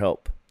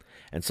BetterHelp,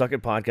 and Suck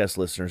It Podcast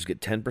listeners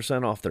get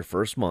 10% off their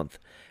first month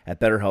at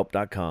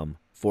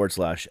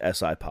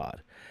betterhelp.com/SIPod.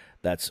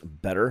 That's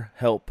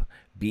BetterHelp,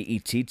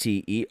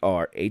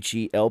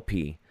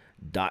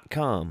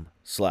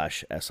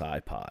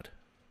 BetterHelp.com/SIPod.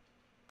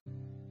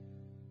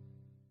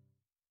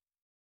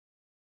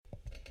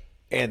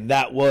 And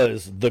that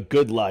was The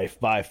Good Life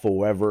by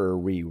Forever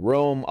We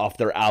Roam off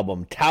their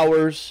album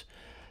Towers.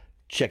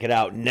 Check it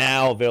out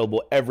now.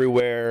 Available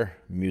everywhere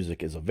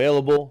music is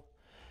available.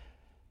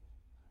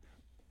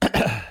 All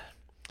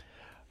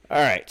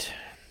right.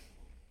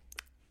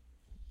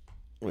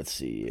 Let's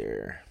see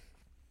here.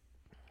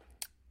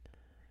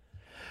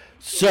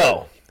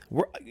 So,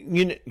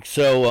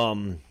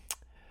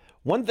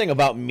 one thing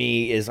about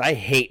me is I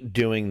hate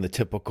doing the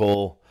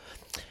typical,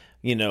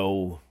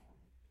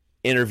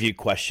 interview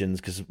questions,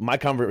 because my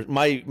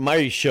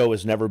show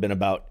has never been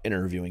about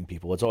interviewing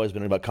people. It's always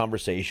been about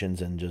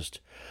conversations and just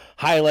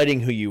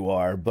highlighting who you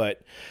are.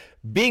 But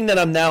being that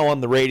I'm now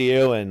on the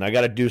radio and I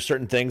got to do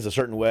certain things a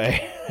certain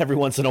way every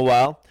once in a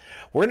while,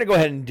 we're going to go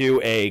ahead and do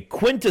a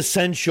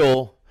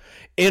quintessential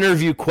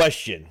interview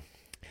question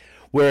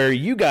where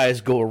you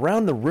guys go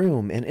around the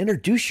room and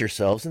introduce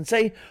yourselves and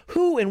say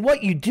who and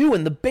what you do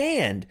in the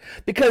band,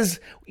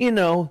 because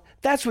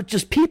that's what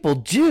just people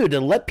do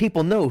to let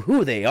people know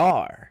who they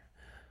are.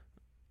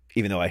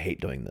 Even though I hate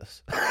doing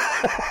this. It's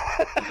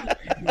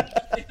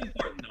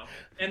important though.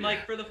 And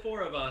for the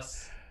four of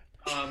us,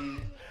 I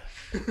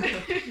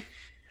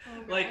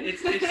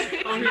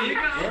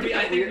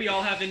think we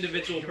all have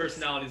individual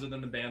personalities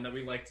within the band that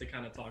we like to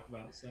kind of talk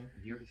about. So.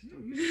 Great,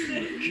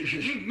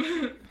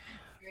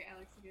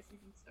 Alex, I guess you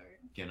can start.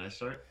 Can I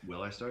start?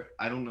 Will I start?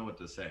 I don't know what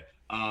to say.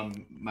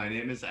 My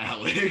name is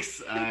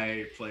Alex.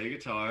 I play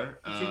guitar.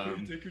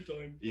 Take your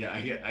time. Yeah,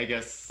 I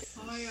guess,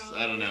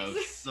 I don't know.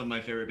 Some of my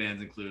favorite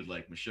bands include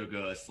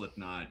Meshuggah,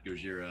 Slipknot,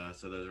 Gojira.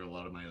 So those are a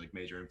lot of my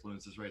major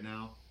influences right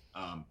now.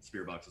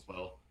 Spiritbox as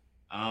well.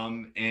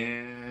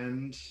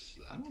 And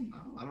I don't know.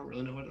 I don't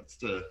really know what else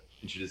to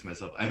introduce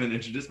myself. I haven't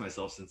introduced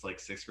myself since like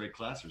 6th grade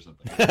class or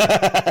something.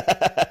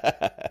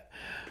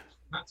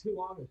 Not too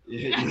long.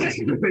 Yeah, I'm in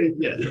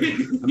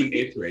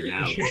 8th grade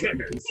now.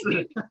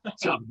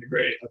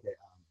 Great. Okay.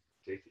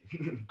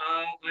 JT.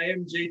 I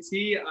am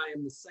JT. I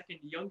am the second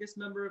youngest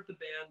member of the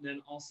band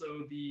and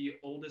also the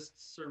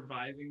oldest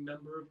surviving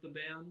member of the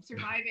band.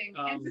 Surviving.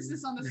 Um,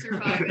 Emphasis on the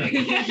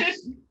surviving.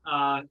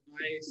 I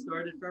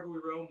started Forever We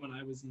Roam when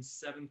I was in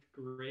 7th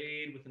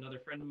grade with another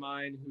friend of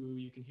mine who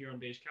you can hear on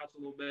Beige Couch a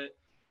little bit.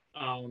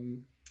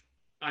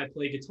 I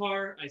play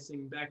guitar. I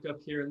sing backup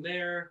here and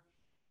there.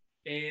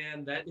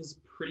 And that is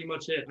pretty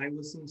much it. I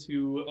listen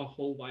to a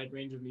whole wide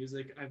range of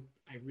music. I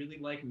really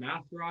like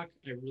math rock.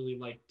 I really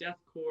like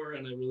deathcore,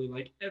 and I really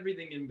like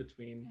everything in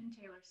between.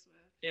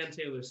 And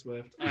Taylor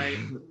Swift. I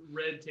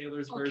read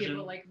Taylor's Okay, version.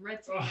 but like Red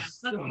Oh, Tails.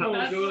 so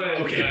That's good.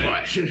 Okay,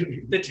 but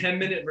The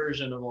 10-minute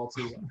version of All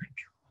Too Well.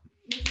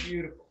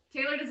 Beautiful.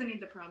 Taylor doesn't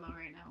need the promo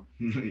right now.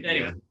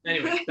 Anyway,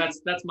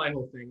 that's my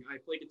whole thing. I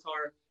play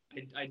guitar.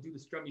 I do the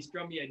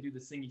strummy. I do the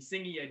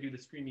singy. I do the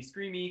screamy.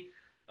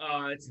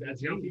 It's The that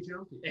jumpy.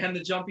 and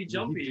the jumpy.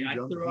 I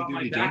throw out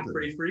my back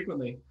pretty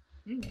frequently.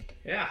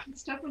 Yeah,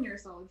 It's tough when you're a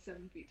solid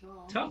 7 feet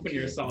tall. tough when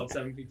you're a solid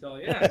 7 feet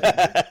tall. Yeah,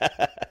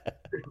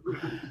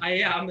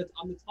 I'm the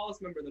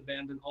tallest member of the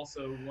band and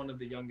also one of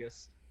the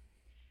youngest.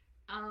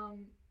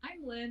 I'm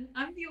Lynn.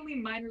 I'm the only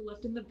minor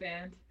left in the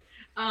band.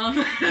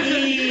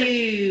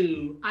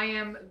 Ew. I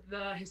am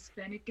the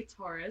Hispanic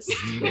guitarist.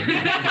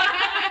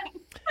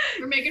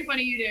 We're making fun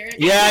of you, Derek.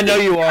 Yeah, I know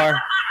you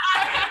are.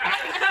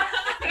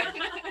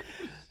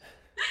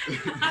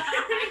 He's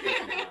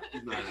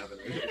not having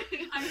it.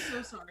 I'm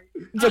so sorry.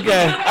 It's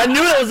okay. I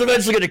knew that was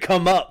eventually going to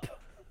come up.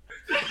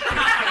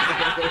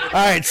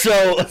 All right,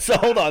 so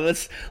hold on.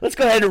 Let's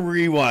go ahead and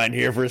rewind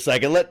here for a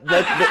second.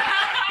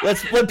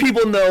 Let's let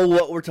people know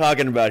what we're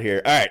talking about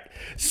here. All right.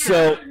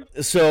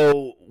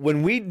 So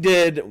when me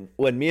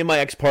and my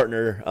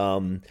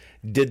ex-partner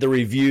did the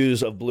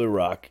reviews of Blue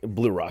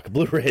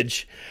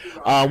Ridge,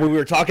 when we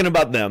were talking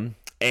about them,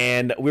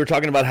 and we were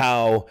talking about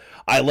how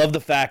I love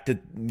the fact that,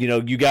 you know,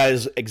 you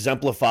guys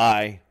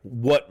exemplify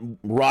what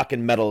rock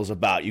and metal is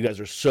about. You guys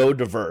are so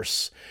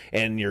diverse,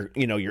 and your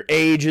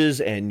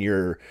ages and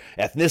your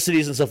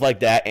ethnicities and stuff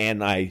like that.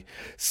 And I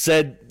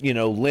said, you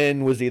know,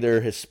 Lynn was either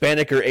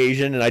Hispanic or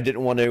Asian, and I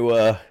didn't want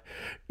to,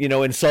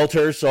 insult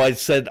her. So I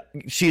said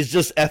she's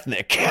just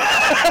ethnic.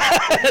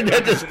 And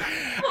that just,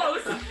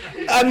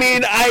 I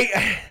mean,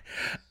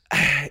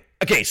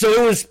 okay, so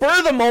it was spur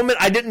of the moment.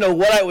 I didn't know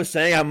what I was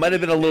saying. I might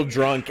have been a little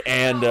drunk,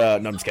 and no,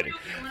 I'm just kidding.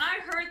 When I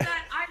heard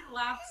that, I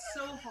laughed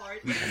so hard.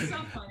 It was so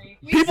funny.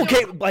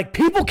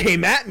 People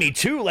came at me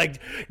too. Like,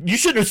 you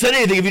shouldn't have said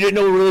anything if you didn't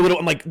know really what.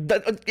 I'm like,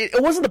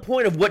 it wasn't the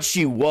point of what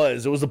she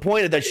was. It was the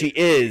point of that she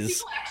is.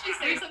 People actually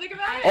say something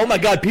about it. Oh my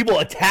god, people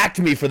attacked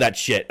me for that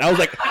shit. And I was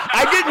like,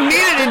 I didn't mean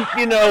it. And,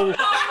 you know.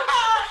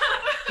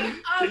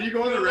 Can you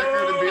go on the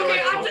record and be Okay,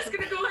 like, I'm just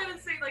gonna go ahead and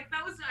say, like,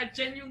 that was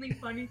genuinely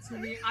funny to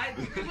me.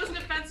 It wasn't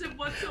offensive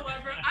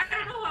whatsoever. I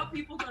don't know how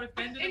people got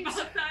offended And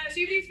about that. To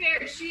be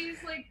fair,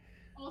 she's like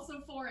also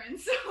foreign,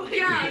 so like,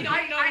 Yeah, we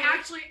don't know I her.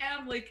 actually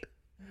am like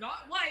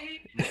not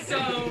white, so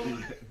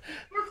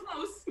we're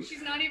close.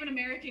 She's not even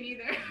American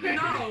either.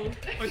 No,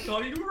 I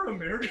thought you were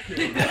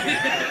American.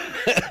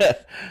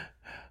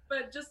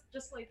 but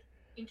just like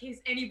in case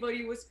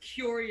anybody was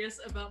curious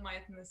about my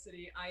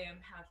ethnicity, I am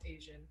half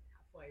Asian,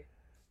 half white.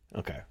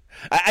 Okay.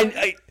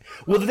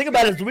 Well, the thing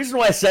about it is the reason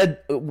why I said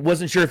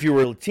wasn't sure if you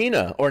were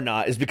Latina or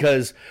not is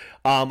because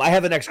I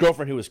have an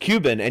ex-girlfriend who was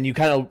Cuban, and you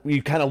kind of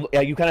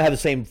have the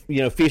same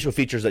facial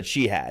features that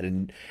she had,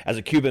 and as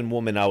a Cuban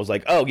woman, I was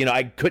like, oh,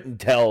 I couldn't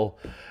tell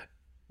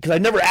because I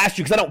never asked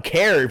you because I don't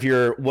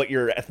care what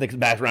your ethnic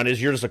background is.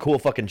 You're just a cool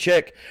fucking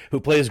chick who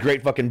plays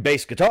great fucking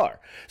bass guitar.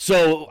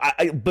 So,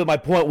 but my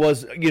point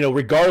was,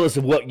 regardless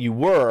of what you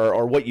were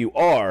or what you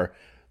are.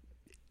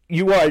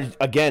 You are,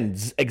 again,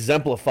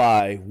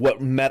 exemplify what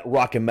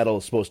rock and metal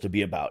is supposed to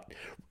be about.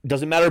 It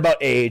doesn't matter about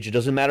age. It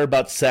doesn't matter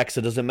about sex.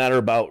 It doesn't matter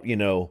about,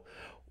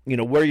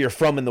 where you're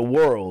from in the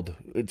world.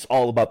 It's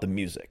all about the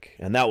music.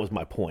 And that was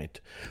my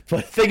point.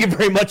 But thank you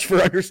very much for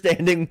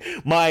understanding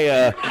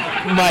my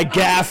my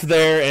gaffe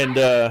there. And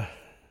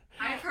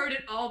I've heard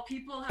it all.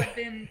 People have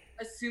been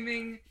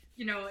assuming,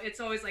 it's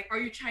always like, are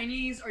you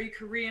Chinese? Are you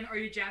Korean? Are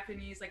you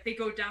Japanese? Like, they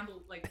go down to,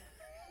 like,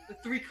 the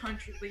three Asian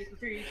countries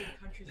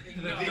they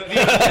know.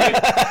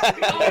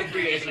 All the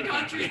three Asian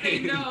countries they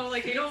know.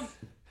 Like, they don't.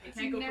 It's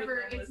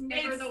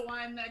never the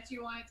one that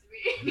you want it to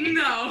be.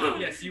 No.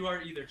 Yes, you are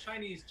either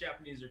Chinese,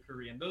 Japanese, or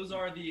Korean. Those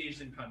are the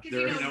Asian countries.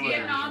 Because There is no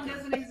Vietnam other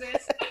doesn't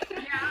exist.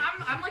 Yeah,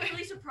 I'm like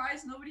really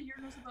surprised nobody here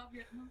knows about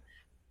Vietnam.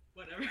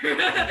 Whatever.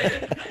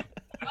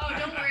 Oh,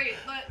 don't worry.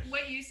 But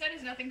what you said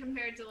is nothing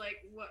compared to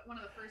like what one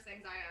of the first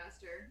things I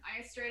asked her.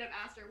 I straight up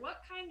asked her,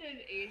 "What kind of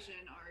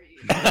Asian are you?"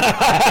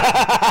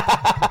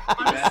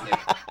 Honestly,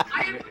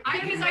 I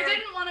Because I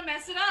didn't want to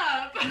mess it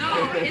up.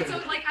 No, it's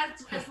like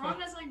as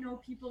long as I know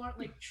people aren't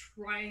like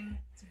trying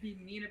to be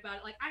mean about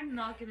it, like I'm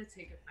not gonna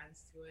take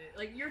offense to it.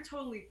 Like you're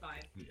totally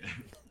fine. Yeah.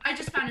 I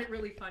just found it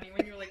really funny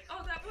when you're like,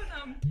 oh, that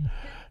one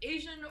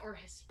Asian or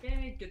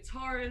Hispanic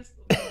guitarist.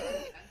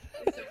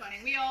 It's so funny.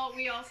 We all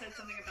said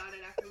something about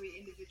it after we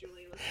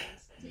individually listened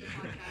to the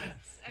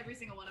podcasts. Every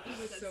single one of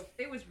us says,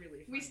 It was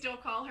really funny. we still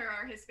call her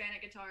our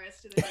Hispanic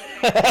guitarist to this day.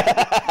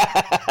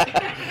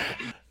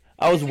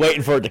 I was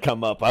waiting for it to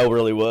come up. I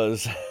really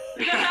was.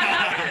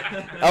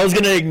 I was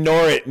gonna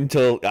ignore it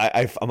until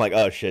I'm like,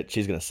 oh shit,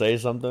 she's gonna say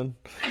something.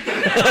 Dug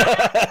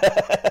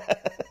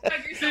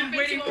yourself Been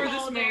waiting into for a this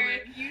hole, moment.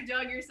 Derek. You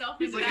dug yourself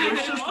He's into like, it was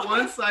that just hole.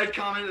 one side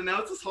comment, and now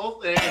it's this whole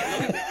thing.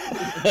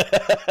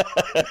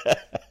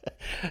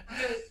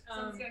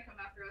 Someone's gonna come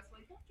after us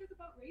like, don't talk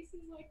about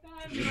races like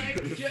that. And be like,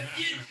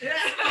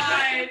 it's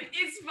fine.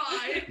 It's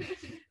fine.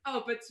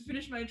 Oh, but to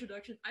finish my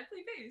introduction, I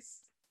play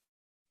bass.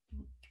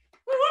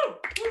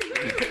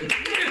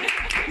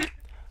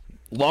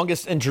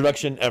 Longest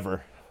introduction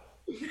ever.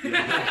 All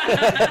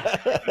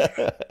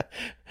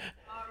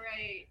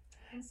right.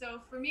 And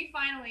so for me,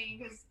 finally,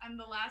 because I'm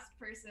the last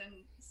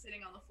person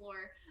sitting on the floor,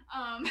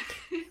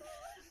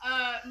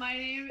 my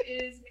name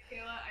is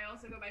Michaela. I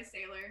also go by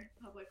Sailor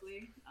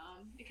publicly.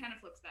 It kind of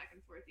flips back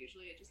and forth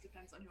usually. It just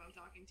depends on who I'm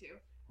talking to.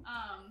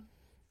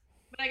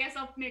 But I guess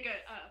I'll make a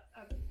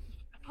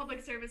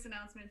public service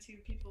announcement to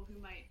people who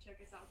might check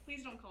us out.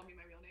 Please don't call me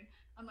my real name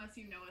unless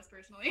you know us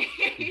personally.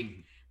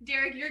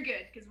 Derek, you're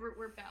good because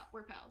we're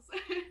pals.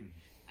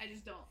 I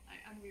just don't.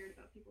 I'm weird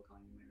about people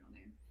calling me my real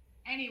name.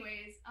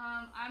 Anyways,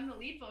 I'm the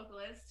lead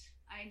vocalist.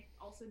 I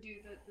also do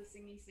the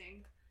singy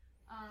sing.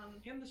 And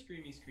the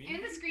screamy scream.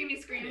 And the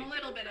screamy scream, a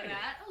little bit of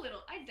that.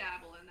 I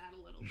dabble in that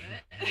a little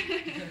bit.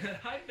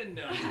 I've been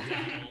known to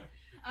dabble.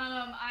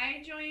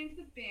 I joined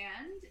the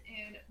band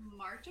in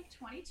March of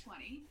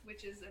 2020,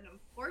 which is an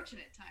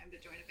unfortunate time to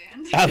join a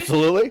band.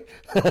 Absolutely.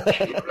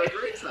 What a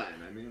great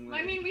time. I mean,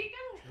 we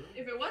go.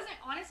 If it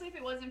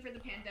wasn't for the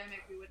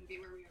pandemic, we wouldn't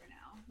be where we are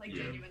now. Like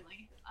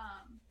genuinely.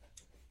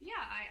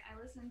 Yeah, I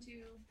listen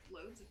to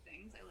loads of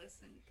things. I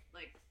listen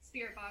like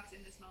Spirit Box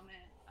in this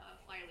moment,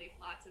 Flyleaf,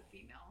 lots of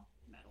female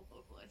metal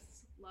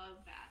vocalists. Love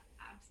that.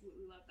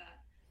 Absolutely love that.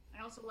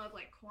 I also love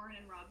like Korn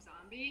and Rob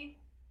Zombie.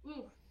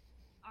 Ooh.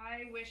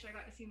 I wish I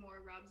got to see more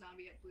of Rob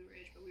Zombie at Blue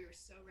Ridge, but we were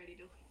so ready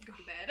to go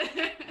to bed. I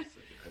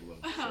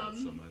love this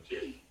so much.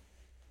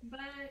 But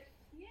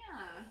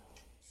yeah.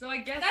 So I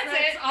guess That's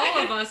that's it. all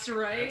of us,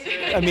 right?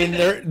 I mean,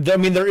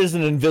 there is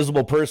an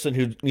invisible person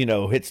who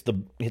hits the.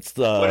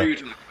 What are you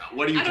talking about?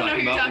 What are you I don't know talking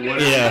who you're about? talking What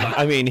about. are you Yeah, talking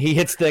I mean, he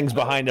hits things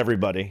behind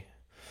everybody.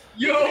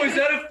 Yo, is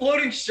that a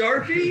floating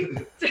Sharpie?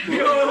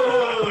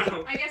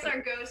 Yo! I guess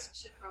our ghost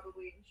should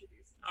probably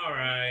introduce All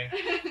right.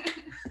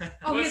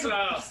 Oh, What's yeah,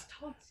 up? just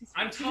talk to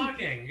I'm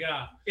talking.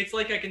 Yeah. It's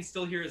like I can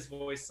still hear his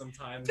voice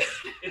sometimes.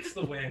 It's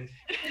the wind.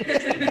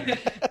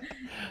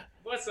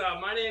 What's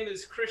up? My name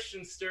is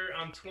Christian Sturt.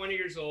 I'm 20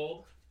 years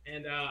old,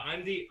 and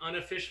I'm the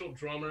unofficial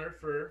drummer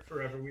for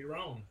Forever We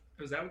Roam.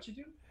 Is that what you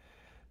do?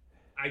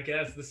 I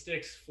guess the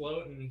sticks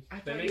float, and I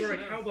that thought makes you were a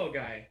sense. cowbell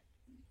guy.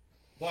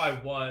 Well, I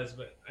was,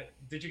 but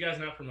did you guys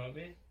not promote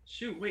me?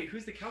 Shoot, wait,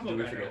 who's the cowbell Did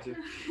we guy? forget to?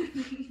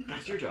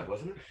 That's your job,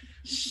 wasn't it?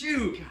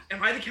 Shoot,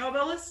 am I the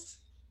cowbellist?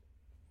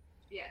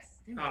 Yes.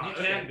 Oh, you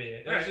okay. can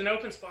be. There's an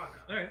open spot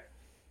now. All right.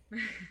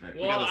 Alright,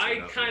 we Well, gotta I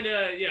set up.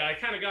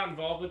 kind of got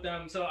involved with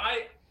them. So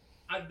I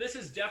this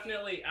is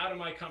definitely out of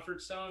my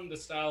comfort zone, the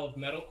style of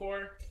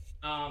metalcore.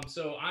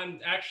 So I'm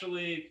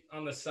actually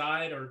on the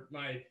side, or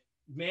my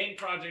main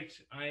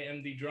project, I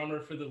am the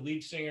drummer for the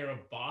lead singer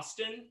of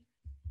Boston,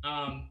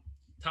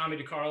 Tommy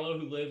DiCarlo,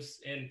 who lives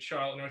in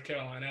Charlotte, North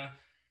Carolina.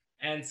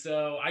 And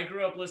so I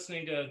grew up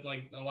listening to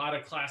like a lot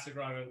of classic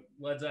rock,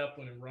 Led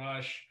Zeppelin and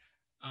Rush.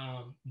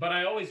 But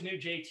I always knew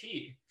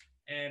JT.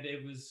 And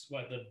it was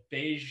the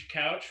beige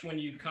couch when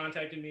you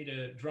contacted me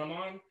to drum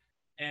on.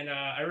 And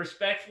I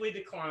respectfully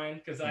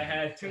declined because I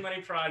had too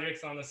many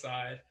projects on the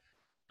side.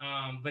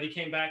 But he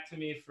came back to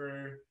me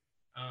for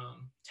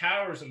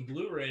Towers and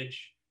Blue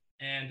Ridge.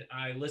 And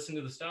I listened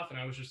to the stuff and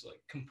I was just like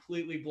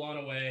completely blown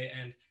away.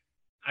 And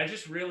I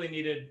just really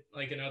needed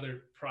like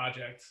another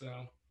project. So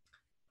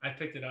I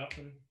picked it up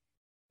and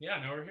yeah,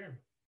 now we're here.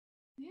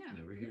 Yeah.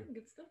 Now we're here.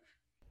 Good stuff.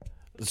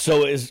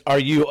 So are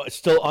you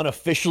still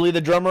unofficially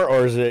the drummer,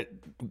 or is it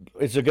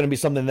going to be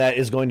something that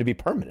is going to be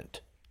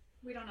permanent?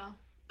 We don't know.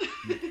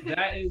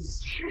 That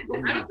is,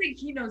 I don't think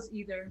he knows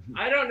either.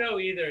 I don't know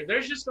either.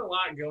 There's just a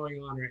lot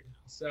going on right now.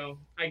 So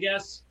I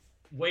guess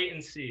wait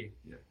and see.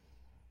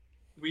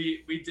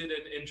 We did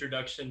an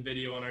introduction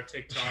video on our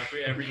TikTok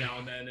every now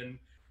and then, and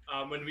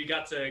when we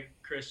got to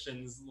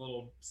Christian's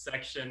little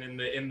section in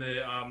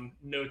the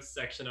notes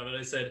section of it,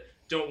 I said,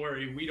 "Don't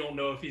worry, we don't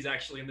know if he's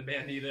actually in the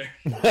band either."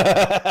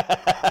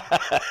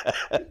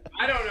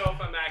 I don't know if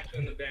I'm actually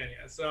in the band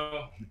yet.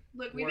 So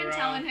Look, we've We're, been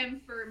telling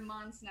him for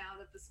months now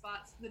that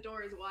the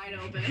door is wide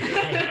open.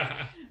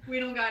 We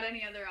don't got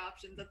any other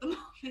options at the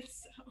moment,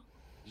 so.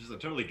 I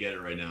totally get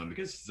it right now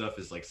because stuff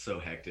is like so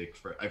hectic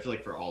I feel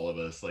like for all of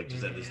us, like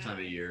just at this time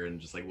of year and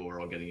just like what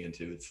we're all getting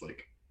into, it's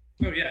like.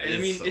 Oh yeah, and I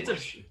mean so it's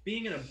much.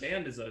 being in a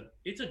band is a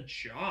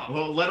job.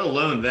 Well, let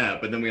alone that,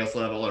 but then we also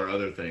have all our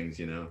other things,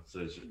 you know. So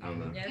it's, I don't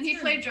know. Yeah, And he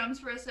played drums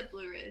for us at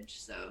Blue Ridge,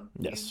 so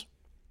Yes.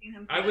 you've seen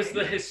him I was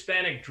the play.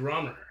 Hispanic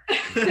drummer.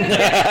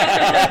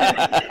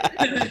 Yeah.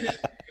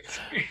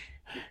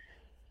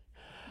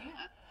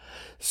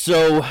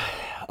 So,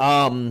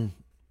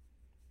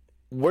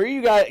 where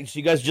you guys?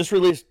 You guys just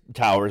released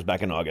Towers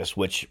back in August,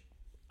 which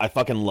I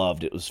fucking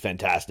loved. It was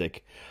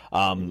fantastic.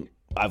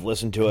 I've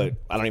listened to it.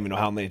 I don't even know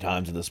how many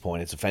times at this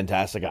point. It's a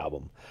fantastic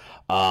album.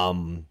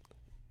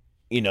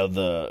 You know,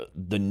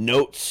 the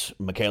notes,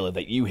 Michaela,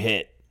 that you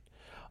hit.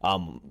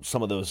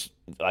 Some of those,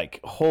 like,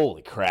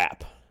 holy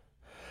crap!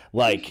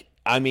 Like,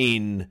 I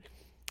mean,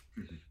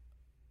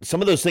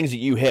 some of those things that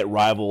you hit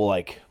rival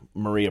like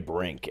Maria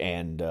Brink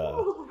and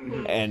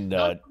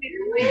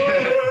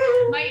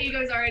My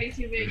ego's already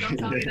too big. Don't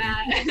tell me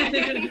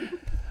that.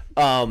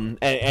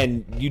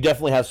 and you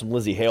definitely have some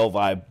Lizzie Hale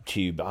vibe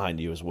to you behind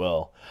you as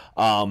well.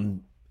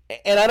 And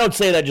I don't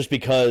say that just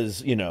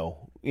because, you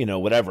know,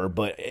 whatever,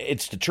 but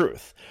it's the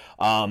truth.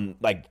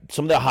 Like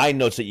some of the high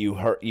notes that you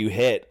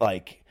hit,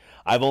 like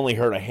I've only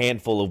heard a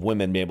handful of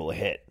women be able to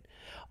hit.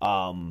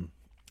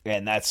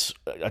 And that's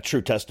a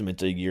true testament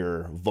to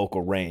your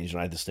vocal range.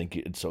 And I just think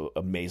it's so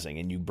amazing.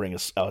 And you bring a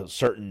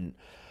certain,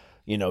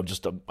 you know,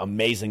 just a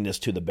amazingness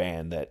to the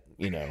band that,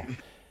 you know.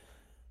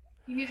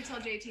 You need to tell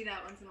JT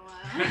that once in a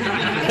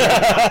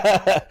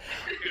while.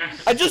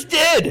 I just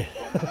did.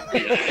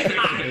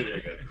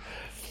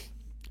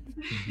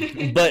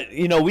 But,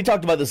 you know, we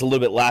talked about this a little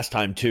bit last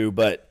time too,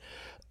 but,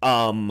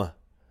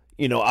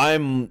 you know,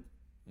 I'm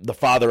the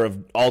father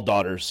of all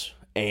daughters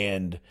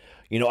and,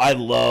 you know, I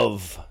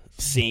love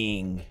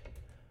seeing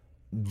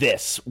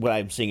what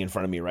I'm seeing in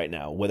front of me right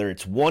now, whether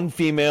it's one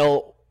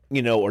female,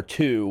 you know, or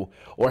two,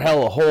 or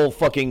hell, a whole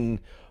fucking,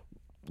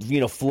 you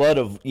know, flood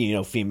of, you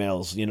know,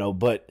 females, you know,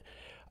 but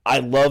I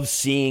love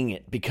seeing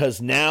it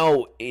because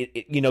now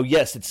you know,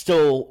 yes, it's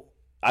still,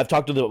 I've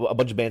talked to a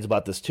bunch of bands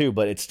about this too,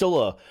 but it's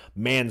still a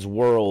man's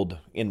world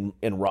in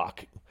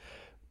rock.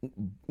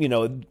 You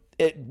know,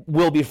 it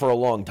will be for a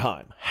long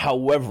time.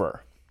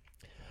 However,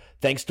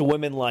 thanks to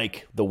women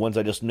like the ones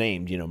I just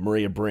named, you know,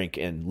 Maria Brink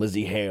and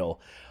Lizzie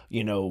Hale,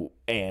 you know,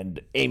 and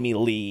Amy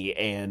Lee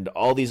and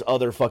all these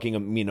other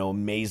fucking, you know,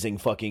 amazing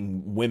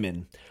fucking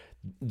women,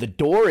 the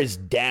door is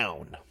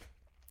down.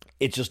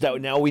 It's just that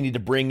now we need to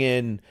bring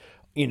in,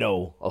 you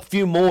know, a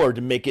few more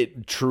to make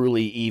it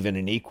truly even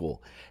and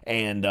equal.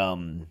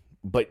 And,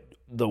 but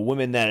the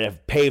women that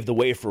have paved the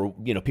way for,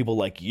 you know, people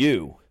like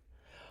you,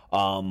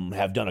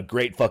 have done a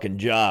great fucking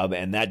job,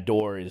 and that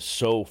door is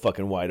so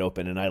fucking wide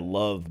open, and I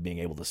love being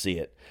able to see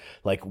it.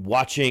 Like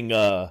watching,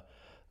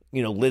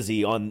 you know,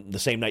 Lizzie on the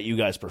same night you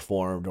guys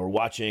performed, or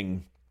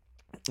watching,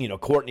 you know,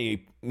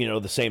 Courtney, you know,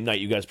 the same night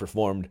you guys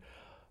performed,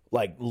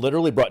 like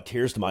literally brought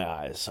tears to my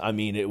eyes. I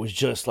mean, it was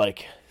just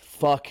like,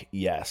 fuck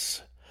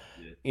yes.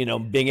 You know,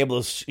 being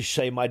able to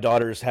say my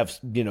daughters have,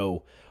 you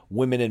know,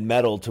 women in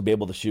metal to be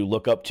able to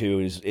look up to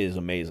is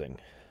amazing.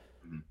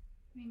 I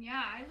mean,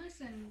 yeah,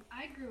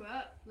 I grew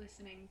up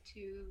listening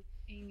to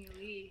Amy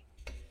Lee.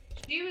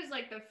 She was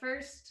like the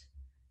first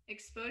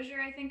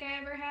exposure I think I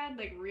ever had,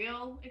 like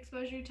real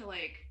exposure to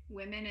like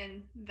women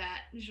in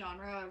that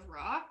genre of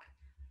rock.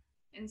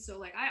 And so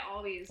like I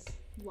always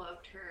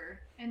loved her.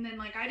 And then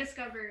like I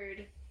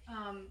discovered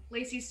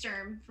Lacey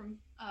Sturm from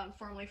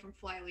formerly from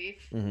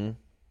Flyleaf. Mm-hmm.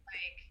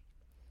 Like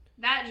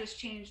that just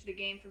changed the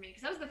game for me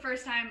because that was the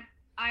first time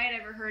I had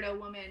ever heard a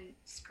woman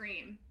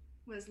scream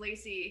was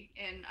Lacey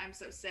in I'm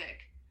So Sick.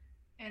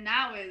 And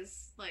that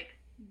was like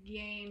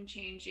game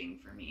changing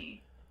for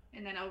me.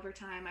 And then over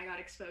time I got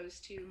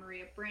exposed to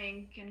Maria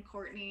Brink and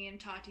Courtney and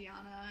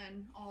Tatiana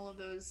and all of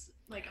those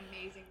like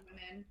amazing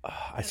women.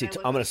 I'm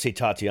going to see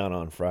Tatiana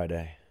on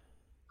Friday.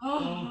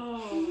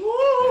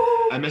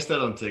 Oh. I missed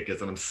out on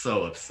tickets and I'm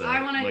so upset.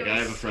 I wanna like go I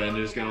have a friend so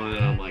who's going bad.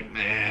 and I'm like,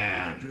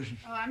 man.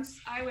 Oh,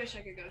 I wish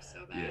I could go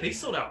so bad. Yeah. They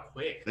sold out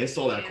quick. They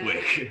sold out Yeah.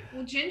 quick.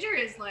 Well, Ginger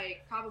is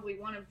like probably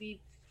one of the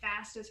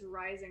fastest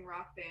rising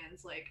rock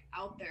bands like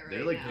out there They're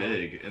right like now.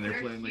 big and they're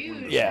They're playing like one of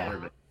the huge Yeah.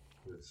 smaller now.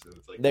 bands. So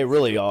it's like, They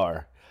really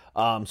are.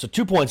 So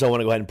 2 points I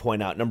want to go ahead and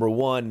point out. Number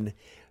one,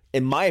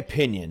 in my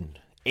opinion,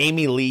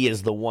 Amy Lee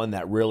is the one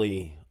that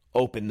really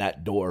opened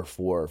that door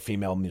for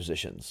female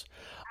musicians.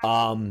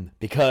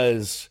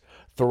 Because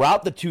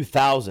throughout the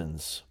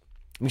 2000s,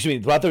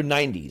 throughout the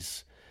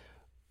 90s,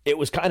 it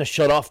was kind of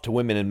shut off to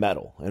women in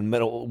metal and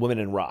women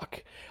in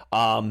rock.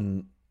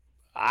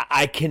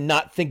 I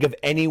cannot think of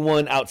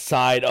anyone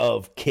outside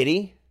of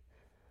Kitty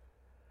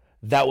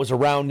that was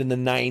around in the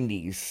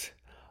 90s.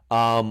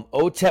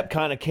 OTEP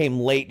kind of came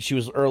late. She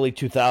was early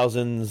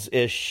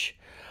 2000s-ish.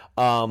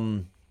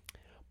 But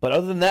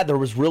other than that, there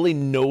was really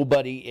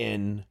nobody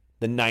in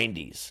the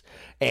 90s.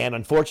 And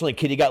unfortunately,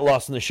 Kitty got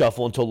lost in the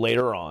shuffle until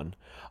later on.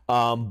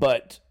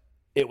 But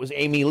it was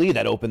Amy Lee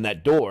that opened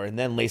that door, and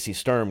then Lacey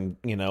Sturm,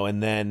 you know,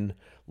 and then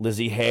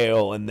Lizzie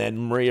Hale, and then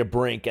Maria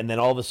Brink, and then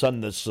all of a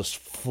sudden there's this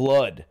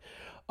flood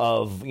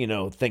of, you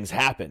know, things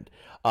happened.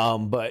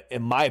 But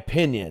in my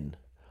opinion,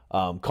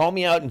 call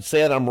me out and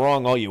say that I'm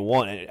wrong all you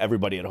want,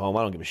 everybody at home.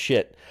 I don't give a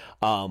shit.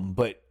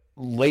 But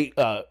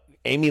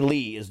Amy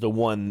Lee is the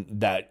one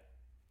that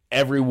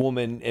every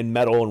woman in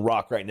metal and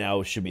rock right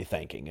now should be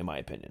thanking, in my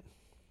opinion.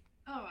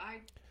 Oh,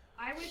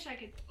 I wish I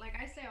could, like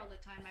I say all the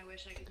time, I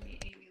wish I could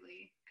meet Amy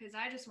Lee, because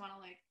I just want to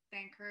like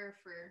thank her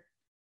for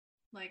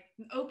like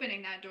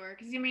opening that door.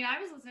 Because I mean,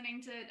 I was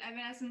listening to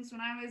Evanescence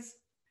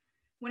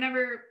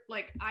whenever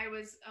like I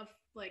was a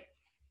like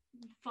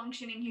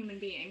functioning human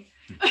being,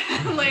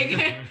 like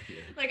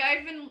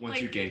I've been Once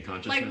like you gain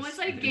consciousness. like once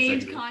I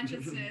gained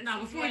consciousness,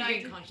 Not before is you when I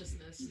gain did-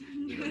 consciousness.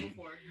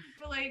 Before.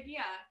 But like,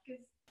 yeah,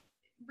 because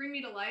Bring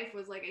Me to Life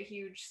was like a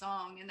huge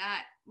song, and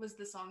that was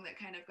the song that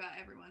kind of got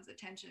everyone's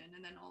attention.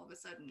 And then all of a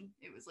sudden,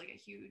 it was like a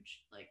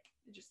huge, like,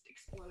 it just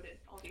exploded.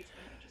 All these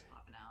women just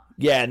popping out.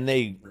 Yeah, and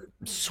they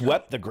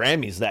swept the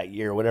Grammys that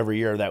year, whatever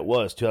year that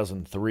was,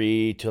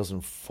 2003,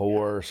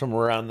 2004,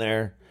 somewhere around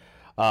there.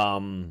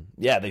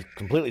 Yeah, they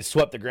completely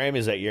swept the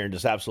Grammys that year and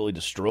just absolutely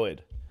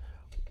destroyed.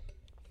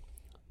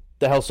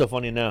 The hell's so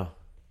funny now?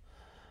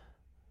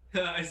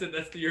 I said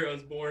that's the year I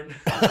was born.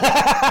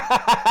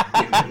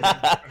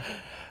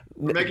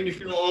 We're making you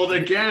feel old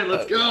again.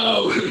 Let's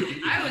go.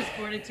 I was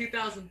born in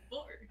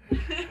 2004.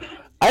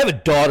 I have a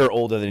daughter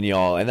older than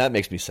y'all, and that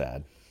makes me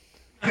sad.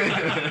 Come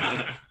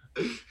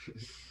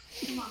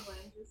on,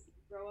 Glenn, just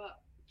grow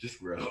up. Just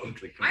grow.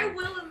 Like, come I on.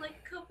 will in like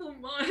a couple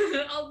months.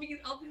 I'll be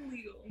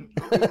legal.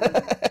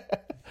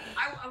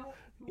 I won't.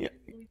 Yeah.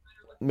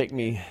 Make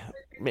me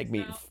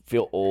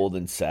feel old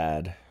and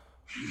sad.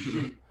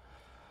 Sorry.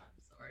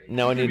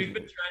 Now I We've need.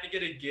 been trying to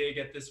get a gig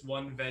at this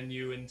one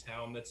venue in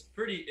town that's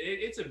pretty.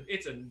 It's a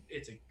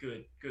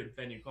good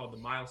venue called the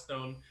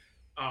Milestone.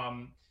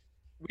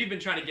 We've been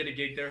trying to get a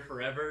gig there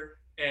forever,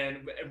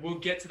 and we'll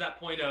get to that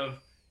point of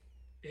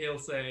he'll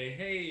say,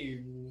 "Hey,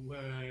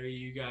 are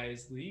you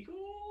guys legal?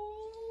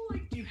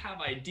 Like, do you have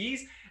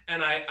IDs?"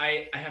 And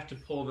I have to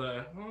pull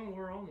the, "Oh,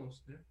 we're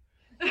almost there."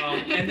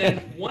 And then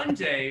one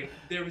day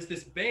there was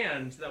this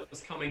band that was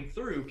coming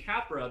through,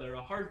 Capra. They're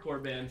a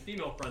hardcore band,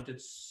 female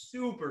fronted,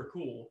 super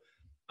cool.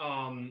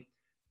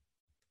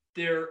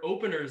 Their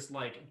openers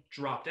like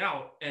dropped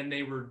out, and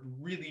they were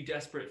really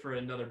desperate for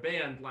another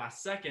band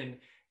last second.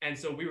 And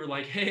so we were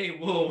like, "Hey,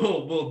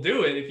 we'll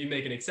do it if you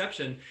make an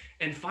exception."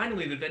 And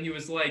finally the venue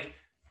was like,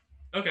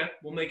 "Okay,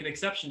 we'll make an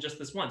exception just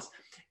this once."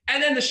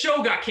 And then the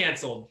show got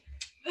canceled.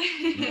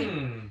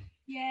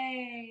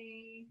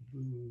 Yay!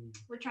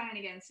 We're trying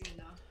again soon,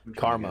 though.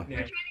 Karma. We're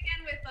trying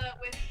again with our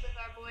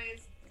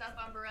boys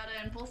Southbound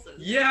Beretta and Pulses.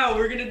 Yeah,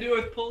 we're gonna do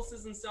it with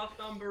Pulses and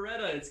Southbound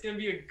Beretta. It's gonna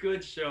be a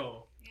good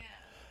show. Yeah.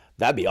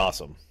 That'd be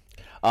awesome.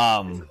 It's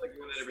like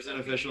 100%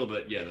 official,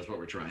 but yeah, that's what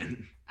we're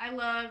trying. I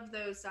love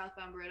those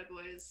Southbound Beretta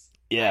boys.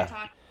 Yeah.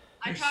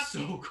 I They're talk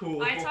so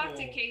cool. I talk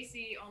to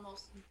Casey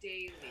almost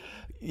daily.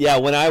 Yeah,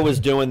 when I was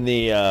doing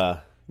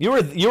the, you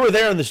were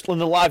there in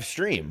the live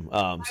stream. So,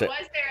 I was there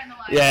in the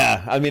live.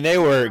 yeah, I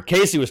mean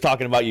Casey was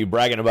talking about you,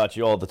 bragging about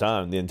you all the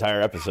time, the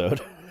entire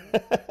episode. I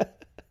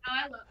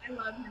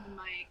love him and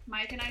Mike.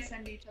 Mike and I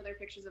send each other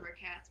pictures of our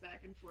cats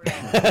back and forth.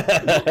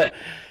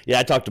 Yeah,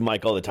 I talk to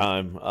Mike all the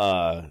time.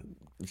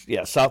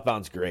 Yeah,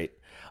 Southbound's great.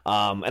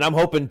 And I'm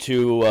hoping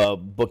to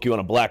book you on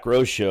a Black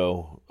Rose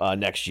show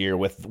next year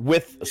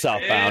with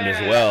Southbound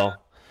as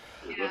well.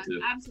 Yeah, Love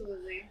to.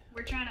 absolutely.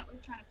 We're trying to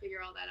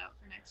figure all that out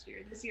for next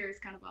year. This year is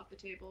kind of off the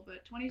table,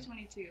 but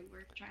 2022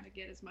 we're trying to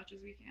get as much as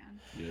we can.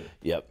 Yeah.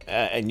 Yep,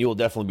 and you will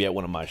definitely be at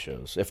one of my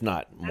shows, if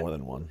not more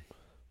than one.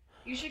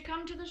 You should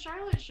come to the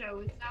Charlotte show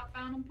with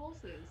Southbound and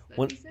Pulses. That'd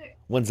When- be sick.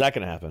 When's that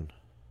gonna happen?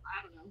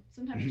 I don't know.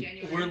 Sometime in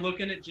January. We're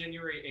looking at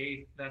January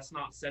 8th. That's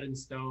not set in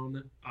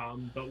stone,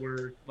 but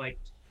we're like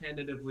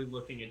tentatively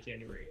looking at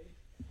January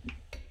 8th.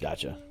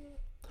 Gotcha.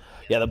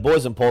 Yeah, the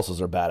Boys and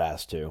Pulses are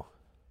badass too.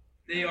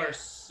 They are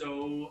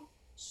so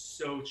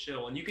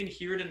chill, and you can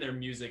hear it in their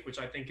music, which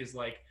I think is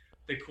like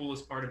the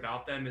coolest part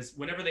about them is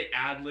whenever they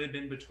ad lib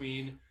in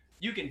between,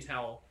 you can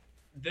tell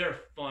they're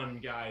fun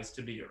guys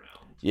to be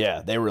around.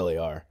 Yeah, they really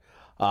are.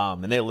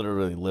 And they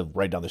literally live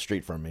right down the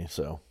street from me,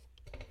 so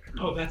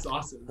Oh, that's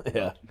awesome.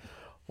 yeah.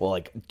 Well,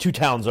 like 2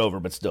 towns over,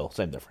 but still,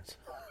 same difference.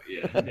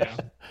 Yeah. Yeah,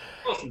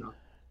 close enough.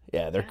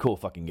 Yeah, they're cool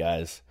fucking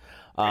guys.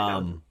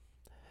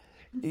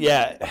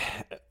 Yeah.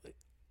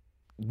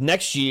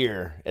 Next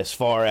year, as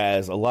far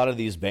as a lot of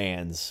these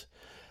bands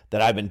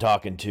that I've been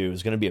talking to,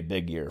 is going to be a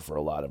big year for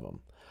a lot of them.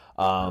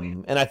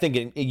 And I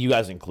think you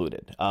guys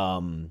included.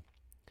 We're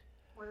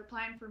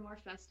applying for more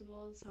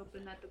festivals,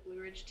 hoping that the Blue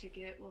Ridge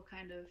ticket will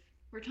kind of.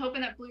 We're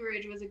hoping that Blue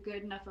Ridge was a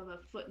good enough of a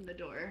foot in the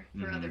door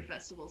for other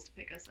festivals to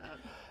pick us up.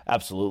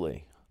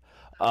 Absolutely.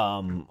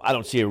 I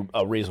don't see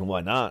a reason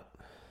why not.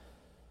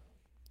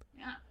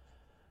 Yeah.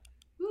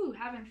 Ooh,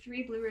 having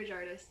 3 Blue Ridge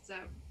artists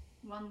at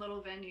one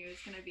little venue is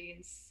going to be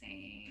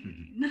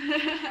insane.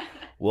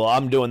 Well,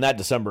 I'm doing that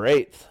December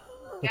 8th.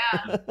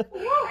 Yeah.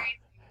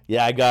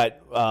 Yeah, I got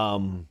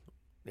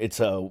it's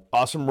a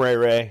Awesome Ray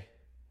Ray,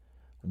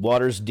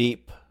 Waters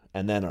Deep,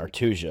 and then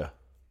Artusia.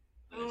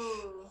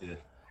 Ooh. Yeah.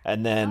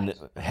 and then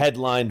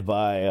headlined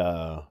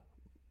by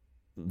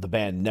the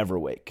band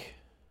Neverwake.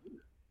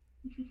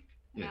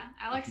 Yeah,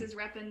 Alex is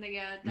repping the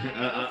Dying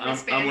Oath I'm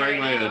wristband wearing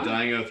right my now.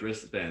 Dying Oath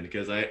wristband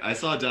because I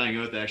saw Dying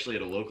Oath actually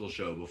at a local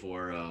show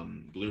before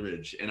Blue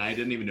Ridge, and I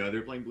didn't even know they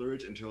were playing Blue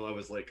Ridge until I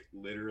was like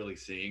literally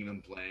seeing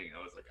them playing.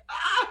 I was like,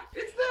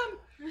 it's them!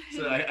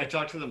 So I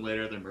talked to them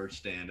later at their merch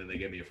stand, and they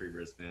gave me a free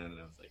wristband, and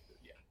I was like,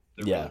 yeah,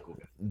 they're Yeah. really cool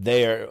guys.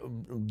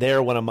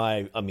 They're one of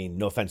my, I mean,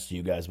 no offense to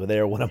you guys, but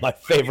they're one of my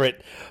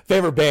favorite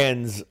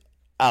bands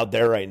out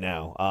there right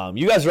now.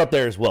 You guys are up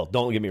there as well,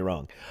 don't get me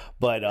wrong,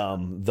 but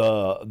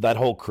that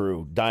whole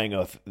crew, Dying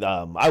Oath,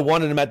 I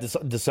wanted them at this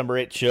December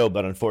 8th show,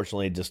 but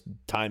unfortunately just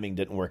timing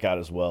didn't work out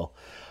as well.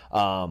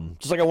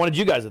 Just like I wanted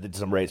you guys at the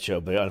December 8th show,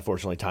 but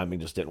unfortunately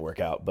timing just didn't work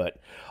out. But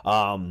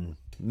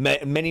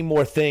many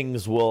more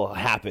things will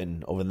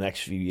happen over the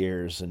next few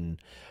years,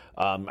 and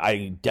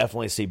I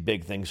definitely see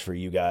big things for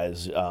you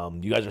guys.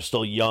 You guys are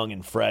still young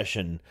and fresh,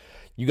 and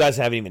you guys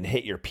haven't even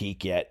hit your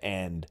peak yet,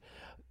 and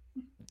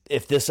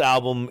if this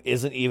album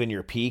isn't even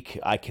your peak,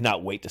 I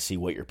cannot wait to see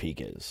what your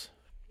peak is.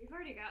 We've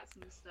already got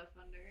some stuff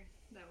under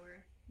that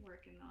we're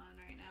working on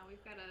right now.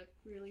 We've got a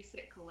really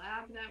sick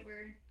collab that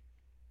we're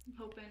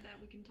hoping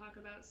that we can talk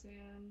about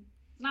soon.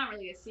 It's not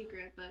really a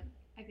secret, but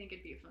I think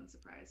it'd be a fun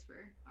surprise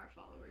for our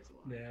followers.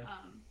 Yeah.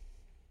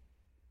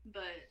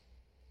 But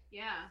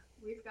yeah,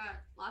 we've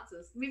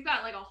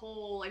got like a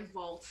whole like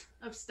vault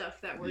of stuff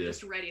that we're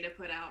just ready to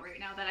put out right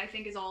now that I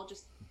think is all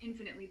just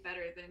infinitely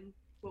better than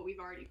what we've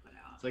already put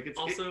out. It's like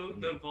Also,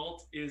 the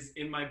vault is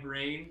in my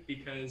brain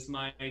because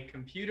my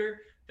computer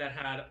that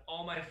had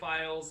all my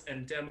files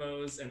and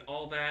demos and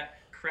all that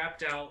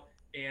crapped out,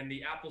 and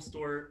the Apple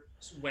Store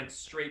went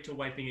straight to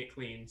wiping it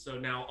clean. So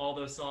now all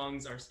those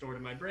songs are stored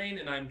in my brain,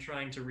 and I'm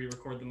trying to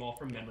re-record them all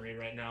from memory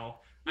right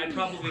now. I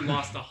probably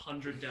lost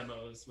 100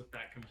 demos with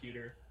that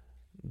computer.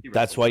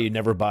 That's why you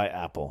never buy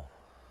Apple.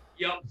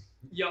 Yep.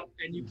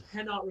 And you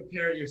cannot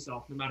repair it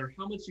yourself, no matter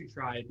how much you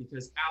try,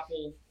 because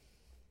Apple.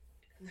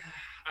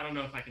 I don't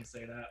know if I can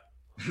say that.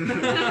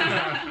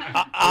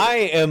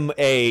 I am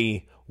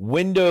a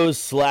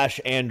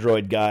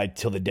Windows/Android guy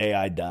till the day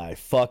I die.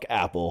 Fuck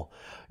Apple.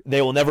 They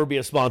will never be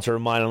a sponsor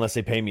of mine unless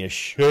they pay me a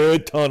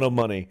shit ton of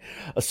money.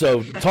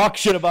 So talk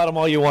shit about them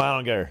all you want. I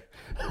don't care.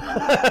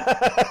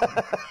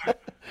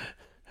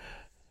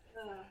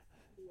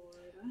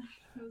 Lord.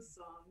 Those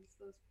songs,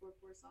 those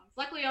poor songs.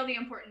 Luckily, all the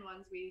important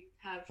ones we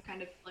have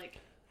kind of like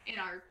in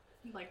our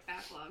like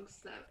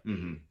backlogs that.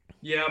 Mm-hmm.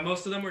 Yeah,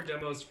 most of them were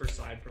demos for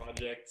side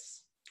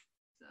projects.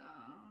 So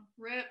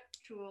rip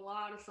to a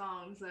lot of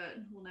songs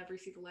that will never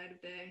see the light of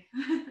day.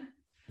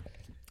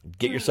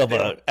 Get yourself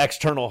an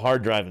external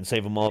hard drive and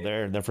save them all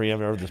there, and never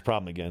ever have this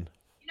problem again.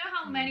 You know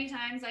how many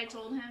times I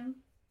told him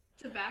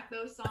to back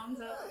those songs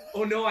up?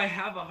 Oh no, I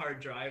have a hard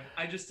drive.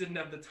 I just didn't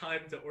have the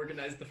time to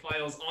organize the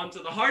files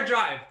onto the hard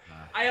drive.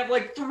 I have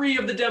like 3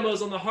 of the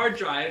demos on the hard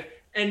drive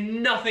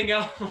and nothing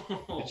else.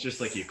 It's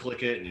just like you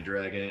click it and you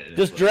drag it. And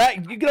Just it's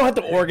like- drag. You don't have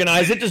to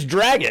organize it. Just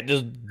drag it.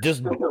 Just.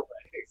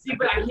 See,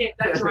 but I can't.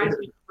 That drives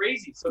me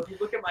crazy. So if you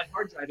look at my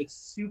hard drive, it's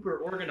super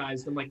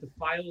organized, and like the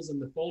files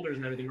and the folders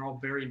and everything are all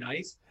very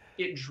nice.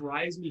 It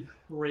drives me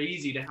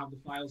crazy to have the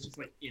files just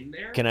like in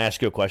there. Can I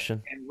ask you a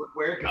question? And look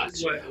where it got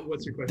you.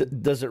 What's your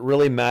question? Does it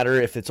really matter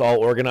if it's all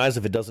organized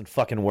if it doesn't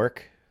fucking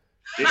work?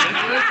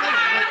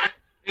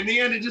 In the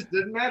end, it just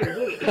didn't matter,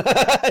 did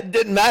it? It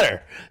didn't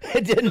matter.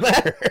 It didn't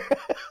matter.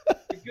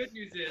 The good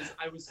news is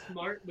I was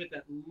smart with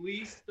at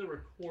least the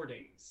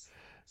recordings.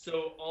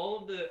 So all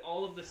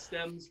of the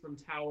stems from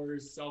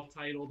Towers,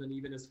 self-titled, and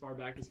even as far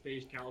back as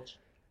Beige Couch,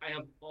 I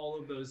have all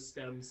of those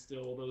stems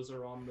still. Those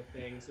are on the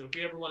thing. So if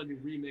we ever want to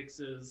do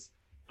remixes,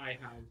 I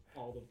have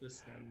all of the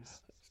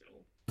stems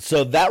still.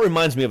 So that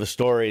reminds me of a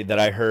story that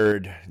I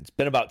heard. It's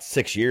been about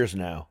 6 years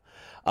now.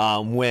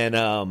 When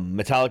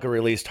Metallica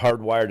released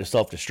Hardwired to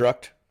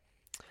Self-Destruct.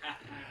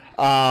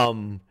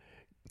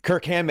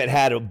 Kirk Hammett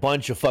had a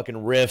bunch of fucking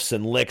riffs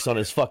and licks on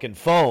his fucking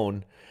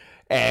phone.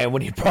 And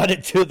when he brought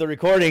it to the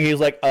recording, he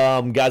was like,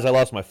 guys, I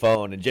lost my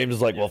phone. And James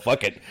was like, well,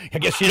 fuck it. I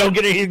guess you don't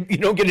get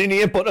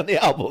any input on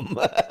the album.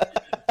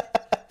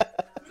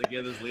 It's like,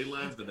 yeah, there's lead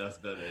lines, but that's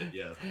about it.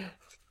 Yeah.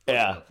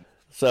 Yeah.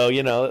 So,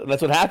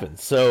 that's what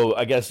happens. So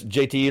I guess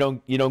JT,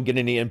 you don't get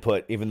any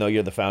input even though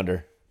you're the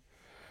founder.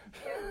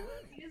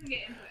 He doesn't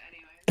get input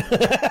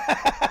anyway.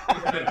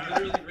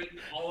 I've literally written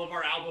all of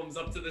our albums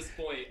up to this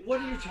point.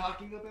 What are you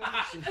talking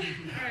about?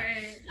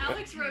 Alright.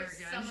 Alex wrote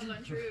some of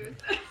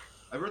Untruth.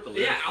 I wrote the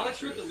lyrics. Yeah,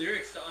 Alex wrote the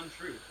lyrics to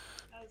Untruth.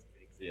 That was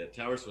pretty Yeah,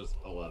 Towers was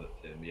a lot of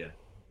him, yeah.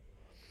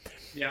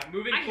 Yeah,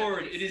 moving I have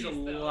forward, these it is a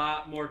seats, though.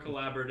 lot more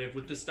collaborative.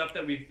 With the stuff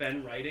that we've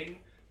been writing,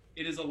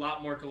 it is a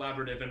lot more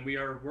collaborative, and we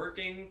are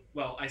working,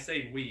 well, I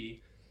say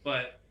we,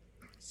 but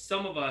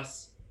some of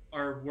us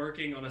are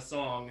working on a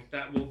song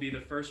that will be the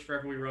first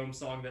Forever We Roam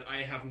song that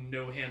I have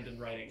no hand in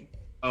writing.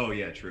 Oh,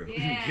 yeah, true.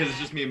 Yeah. Because it's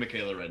just me and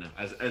Michaela right now,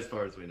 as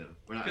far as we know.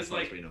 We're not as 'Cause, far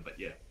as like, we know, but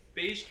yeah.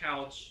 Beige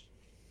Couch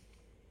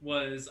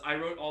I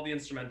wrote all the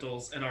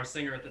instrumentals, and our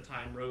singer at the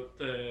time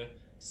wrote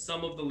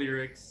some of the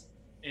lyrics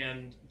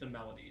and the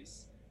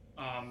melodies.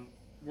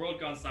 World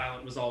Gone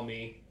Silent was all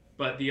me,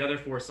 but the other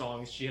 4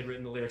 songs she had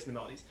written the lyrics and the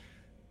melodies.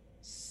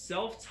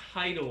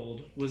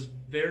 Self-titled was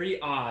very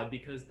odd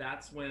because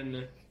that's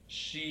when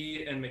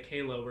she and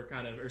Michaela were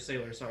kind of, or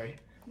Sailor, sorry.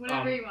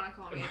 Whatever you want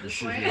to call me at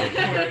this point.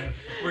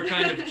 we're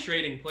kind of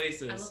trading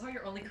places. I love how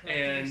you're only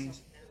correcting And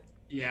yourself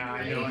yeah,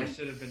 I know I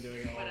should have been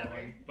doing it all Whatever.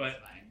 along. But It's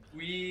fine.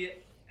 we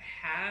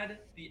had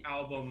the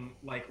album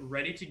like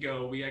ready to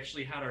go. We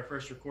actually had our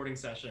first recording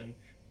session,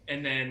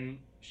 and then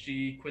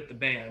she quit the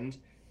band.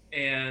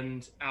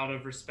 And out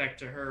of respect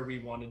to her, we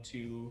wanted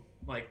to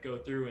like go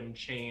through and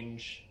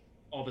change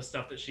all the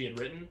stuff that she had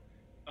written.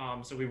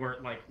 So we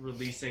weren't like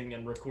releasing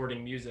and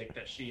recording music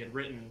that she had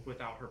written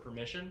without her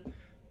permission.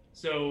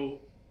 So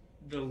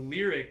the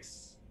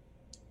lyrics,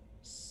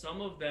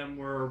 some of them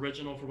were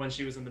original for when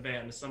she was in the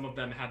band. Some of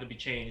them had to be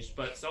changed,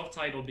 but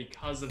Self-Titled,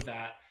 because of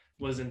that,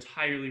 was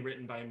entirely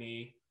written by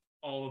me.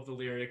 All of the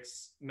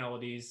lyrics,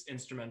 melodies,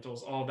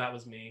 instrumentals, all of that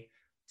was me.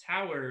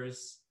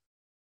 Towers,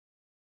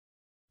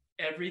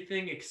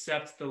 everything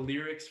except the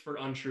lyrics for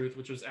Untruth,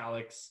 which was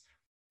Alex,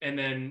 and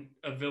then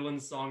A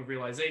Villain's Song of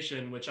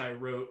Realization, which I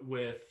wrote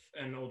with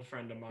an old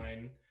friend of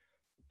mine.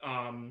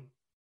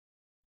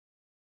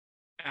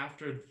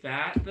 After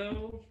that,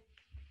 though,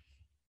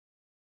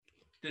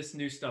 this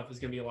new stuff is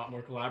going to be a lot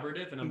more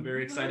collaborative, and I'm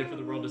very excited for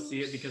the world to see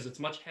it because it's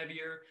much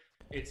heavier,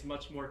 it's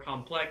much more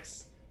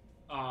complex.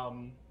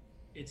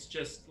 It's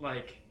just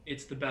like,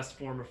 it's the best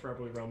form of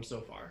Forever We Roam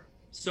so far.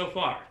 So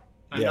far.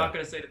 I'm not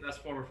going to say the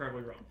best form of Forever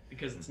We Roam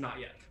because it's not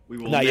yet. We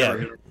will Not never yet.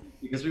 hit it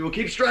because we will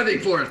keep striving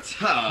for it.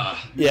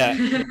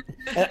 Yeah,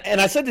 and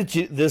I said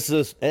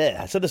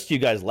I said this to you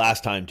guys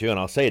last time too, and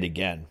I'll say it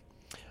again.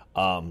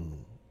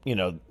 You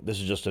know, this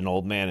is just an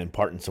old man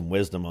imparting some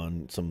wisdom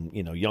on some,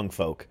 you know, young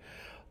folk,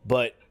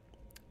 but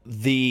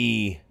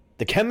the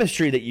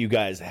chemistry that you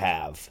guys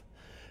have,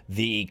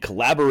 the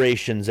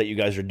collaborations that you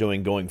guys are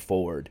doing going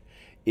forward,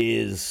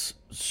 is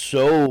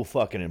so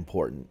fucking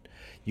important.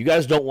 You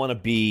guys don't want to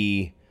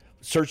be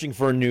searching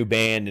for a new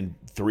band in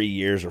 3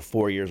 years or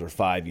 4 years or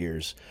 5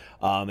 years,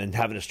 and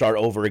having to start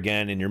over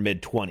again in your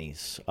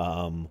mid-20s.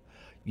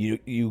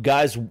 You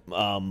guys,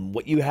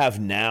 what you have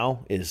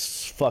now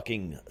is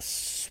fucking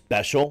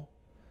special.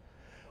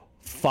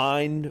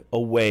 Find a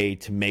way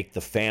to make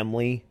the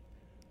family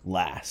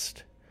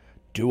last.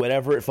 Do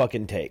whatever it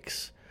fucking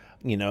takes.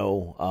 You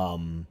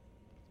know,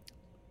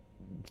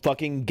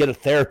 fucking get a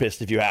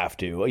therapist if you have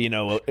to. You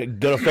know,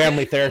 go to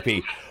family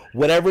therapy.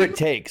 Whatever it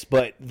takes.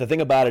 But the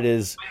thing about it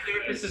is, My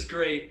therapist is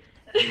great.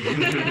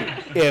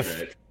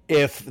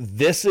 if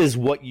this is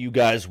what you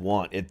guys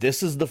want, if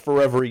this is the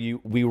Forever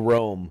We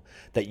Roam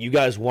that you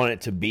guys want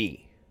it to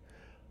be,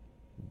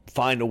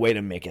 find a way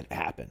to make it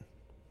happen,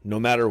 no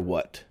matter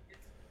what.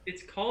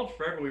 It's called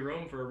Forever We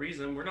Roam for a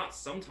reason. We're not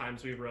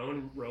sometimes we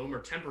roam, or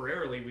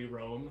temporarily we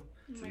roam. Oh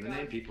It's my in the God.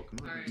 name, people.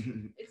 Come on. All right.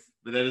 It's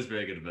But that is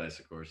very good advice,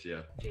 of course.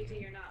 Yeah.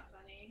 JT, you're not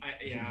funny.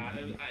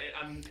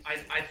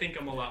 I think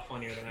I'm a lot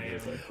funnier than I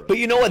am. But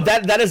you know what?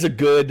 That is a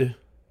good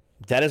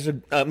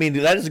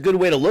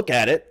way to look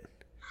at it.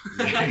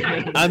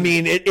 I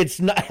mean, it's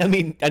not. I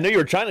mean, I know you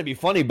were trying to be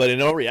funny, but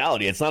in all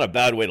reality, it's not a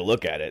bad way to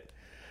look at it.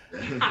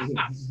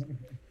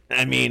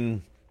 I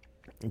mean,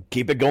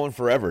 keep it going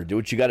forever. Do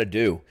what you got to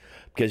do,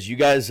 because you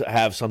guys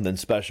have something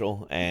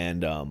special,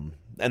 and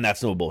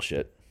that's no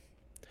bullshit.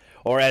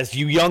 Or as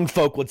you young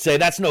folk would say,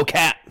 that's no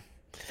cat.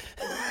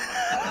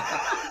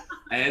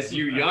 As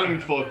you young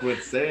folk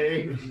would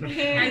say.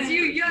 as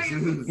you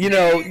young. You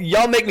know,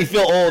 y'all make me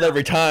feel old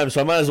every time,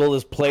 so I might as well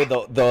just play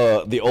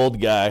the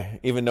old guy,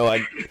 even though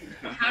I.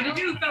 How to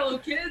do, fellow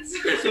kids?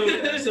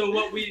 So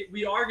what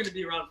we are going to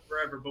be around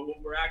forever, but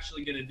what we're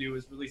actually going to do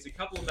is release a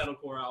couple of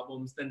metalcore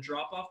albums, then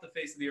drop off the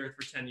face of the earth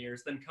for 10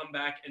 years, then come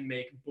back and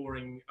make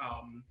boring,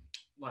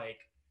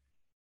 like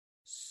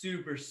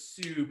super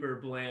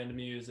bland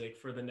music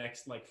for the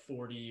next like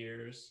 40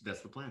 years. That's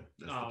the plan.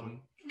 That's the plan.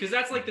 Because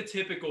that's like the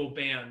typical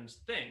band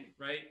thing,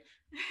 right?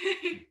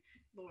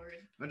 Lord.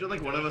 Imagine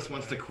like one of us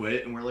wants to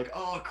quit and we're like,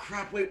 oh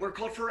crap, wait, we're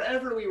called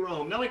Forever We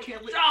Roam. Now I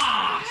can't leave.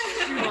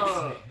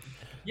 Ah,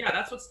 yeah,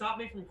 that's what stopped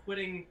me from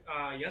quitting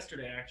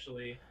yesterday,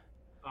 actually.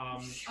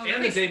 And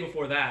really? the day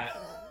before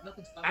that.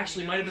 Nothing stopping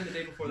Actually, you. might have been the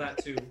day before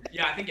that too.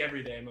 Yeah, I think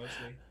every day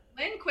mostly.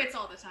 Lynn quits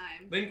all the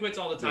time. Lynn quits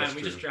all the time. That's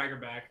We true. just drag her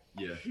back.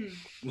 Yeah.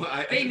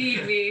 Well, They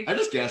need me. I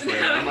just gaslight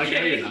her. I'm like, no,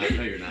 Okay. you're not.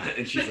 No, you're not.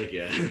 And she's like,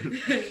 yeah.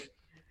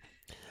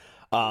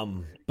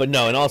 But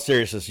no, in all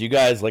seriousness, you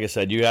guys, like I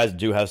said, you guys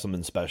do have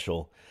something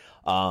special.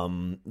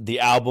 The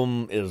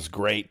album is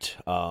great.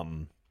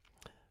 And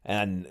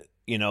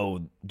you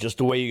know, just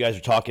the way you guys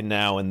are talking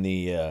now and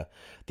the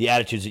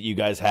attitudes that you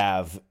guys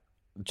have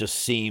just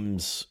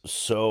seems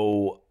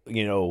so,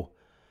 you know,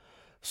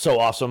 so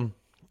awesome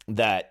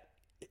that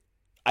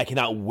I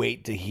cannot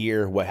wait to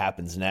hear what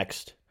happens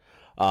next.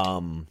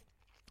 And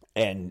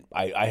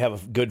I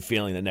have a good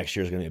feeling that next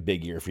year is going to be a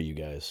big year for you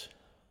guys.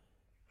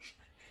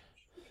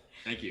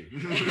 Thank you.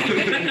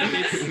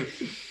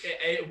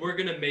 We're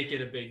gonna make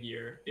it a big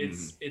year.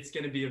 It's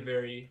gonna be a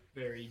very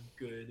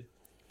good.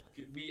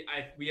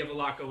 We have a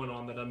lot going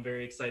on that I'm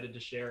very excited to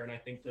share, and I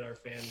think that our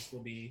fans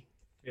will be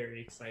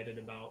very excited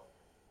about.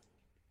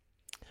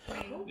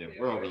 Yeah,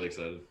 we're all really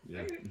excited.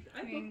 Yeah.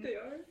 I mean, hope they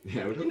are.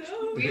 Yeah, I would You hope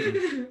so.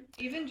 know?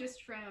 Even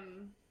just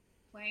from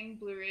playing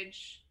Blue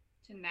Ridge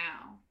to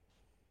now,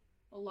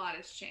 a lot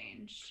has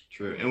changed.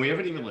 True. And we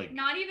haven't even like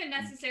Not even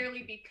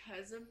necessarily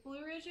because of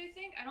Blue Ridge, I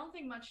think. I don't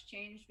think much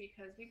changed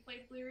because we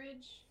played Blue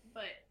Ridge,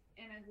 but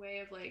in a way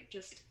of like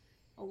just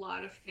a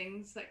lot of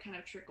things that kind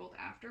of trickled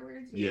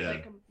afterwards. We Yeah. had,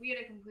 like, we had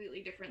a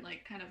completely different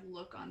like kind of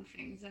look on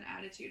things and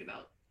attitude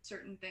about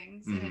certain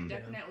things, and Mhm. it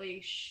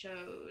definitely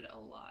showed a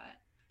lot.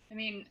 I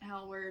mean,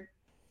 hell, we're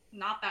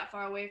not that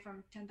far away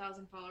from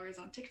 10,000 followers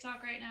on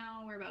TikTok right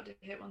now. We're about to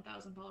hit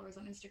 1,000 followers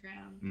on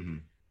Instagram.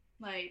 Mhm.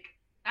 Like,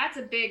 that's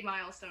a big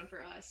milestone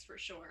for us, for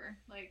sure.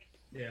 Like,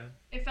 Yeah.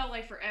 it felt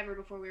like forever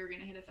before we were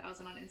gonna hit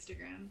 1,000 on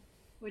Instagram,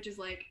 which is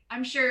like,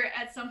 I'm sure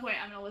at some point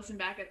I'm gonna listen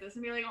back at this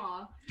and be like,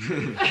 aw,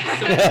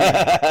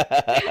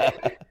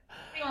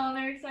 oh,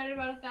 they're excited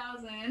about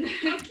 1,000.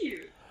 How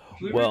cute.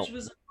 Blue Well- Ridge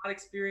was a odd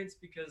experience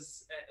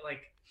because,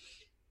 like,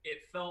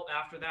 it felt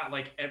after that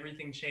like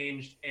everything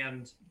changed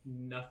and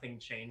nothing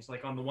changed.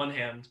 Like, on the one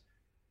hand,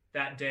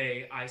 that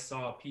day I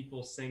saw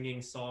people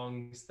singing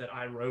songs that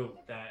I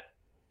wrote that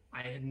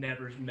I had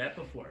never met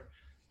before.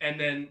 And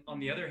then on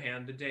the other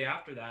hand, the day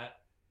after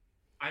that,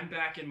 I'm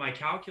back in my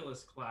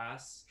calculus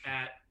class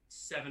at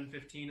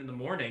 7:15 in the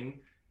morning,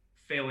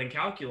 failing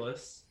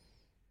calculus.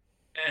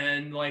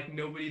 And like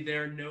nobody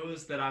there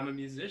knows that I'm a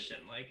musician.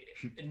 Like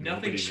nothing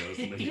Nobody knows I'm a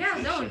changed. Yeah,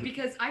 no, musician.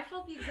 because I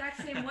felt the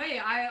exact same way.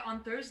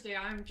 On Thursday,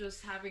 I'm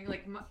just having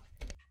like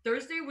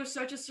Thursday was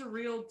such a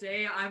surreal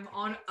day. I'm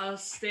on a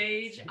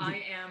stage.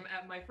 I am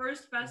at my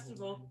first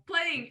festival,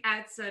 playing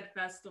at said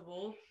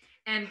festival,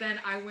 and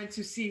then I went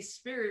to see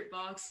Spirit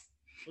Box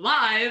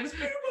live.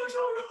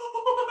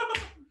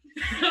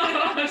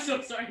 I'm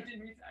so sorry, I didn't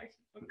mean to actually.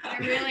 I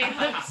really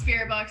hope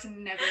Spirit Box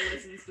never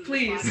listens to this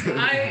Please,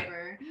 podcast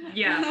ever.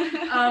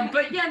 Yeah.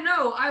 But yeah,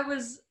 no, I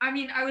was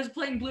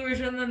playing Blue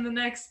Ridge, and then the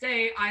next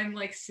day I'm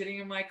like sitting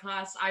in my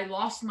class. I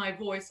lost my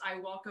voice. I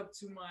walk up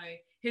to my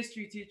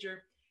history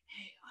teacher.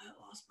 Hey, I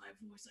lost my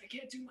voice. I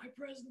can't do my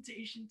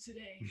presentation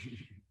today.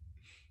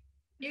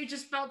 It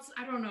just felt,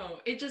 I don't know.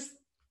 It just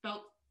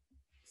felt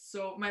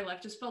so, my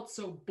life just felt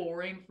so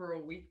boring for a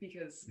week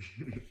because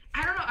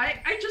I don't know.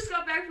 I just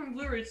got back from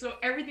Blue Ridge, so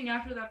everything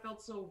after that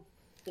felt so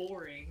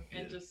boring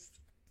and just.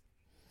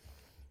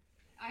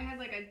 I had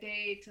like a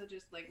day to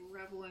just like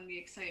revel in the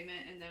excitement,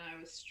 and then I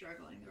was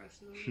struggling the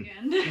rest of the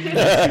weekend.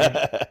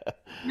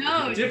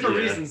 No, Different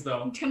Yeah. reasons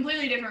though.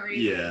 completely different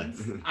Yeah.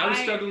 reasons. I was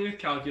struggling with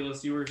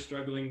calculus. You were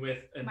struggling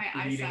with a My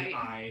bleeding eyesight.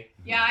 eye.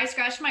 Yeah, I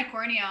scratched my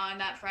cornea on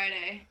that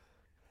Friday.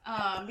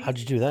 How'd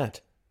you do that?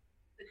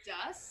 The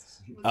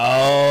dust. was-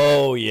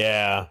 Oh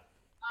yeah.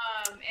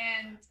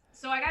 And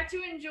so I got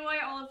to enjoy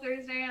all of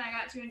Thursday, and I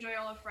got to enjoy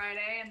all of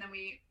Friday, and then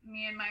me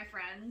and my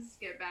friends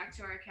get back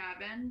to our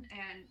cabin,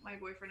 and my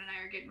boyfriend and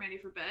I are getting ready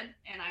for bed,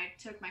 and I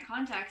took my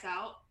contacts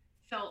out.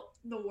 Felt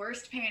the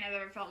worst pain I've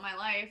ever felt in my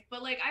life,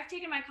 but like I've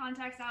taken my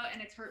contacts out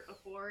and it's hurt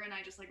before, and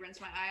I just like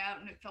rinsed my eye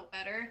out and it felt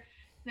better.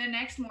 The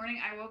next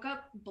morning I woke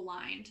up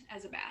blind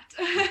as a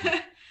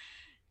bat.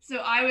 So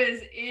I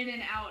was in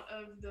and out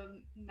of the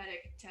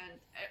medic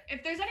tent.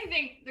 If there's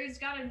anything, there's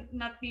gotta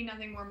be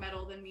nothing more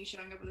metal than me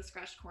showing up with a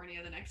scratched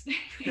cornea the next day.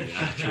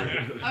 Yeah,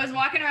 true. I was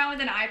walking around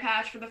with an eye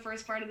patch for the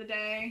first part of the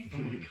day. Oh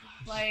my gosh.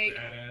 Like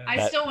Badass.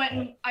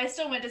 I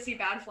still went to see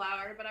Bad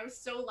Flower, but I was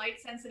so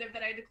light sensitive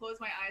that I had to close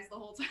my eyes the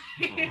whole time.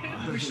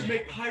 Aw. We should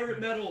make pirate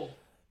metal.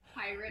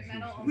 Pirate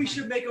metal. Oh We my-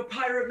 should make a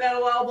pirate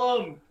metal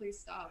album. Please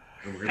stop.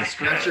 And we're gonna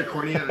scratch your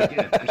cornea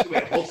again. Actually,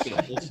 wait, hold still,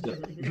 hold still.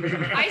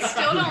 I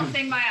still don't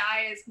think my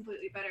eye is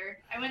completely better.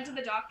 I went to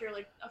the doctor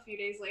like a few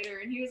days later,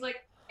 and he was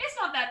like, "It's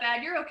not that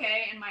bad. You're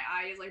okay." And my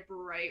eye is like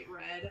bright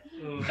red.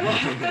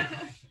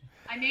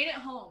 I made it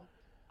home.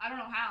 I don't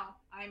know how.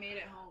 I made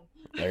it home.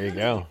 There you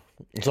go.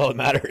 That's all that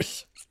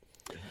matters.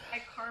 I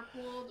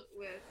carpooled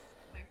with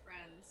my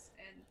friends,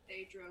 and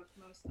they drove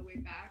most of the way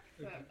back,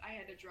 but I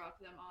had to drop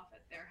them off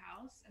at their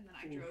house, and then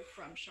I drove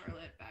from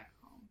Charlotte back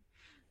home.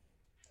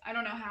 I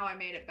don't know how I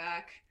made it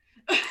back.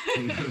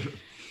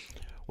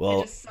 Well,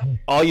 I just suffered,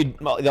 all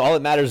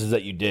that matters is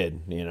that you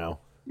did. You know.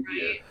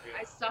 right?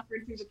 I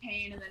suffered through the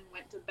pain and then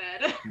went to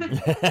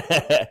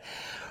bed.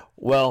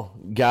 Well,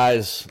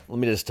 guys, let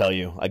me just tell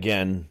you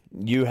again.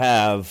 You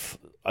have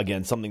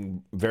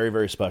something very,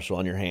 very special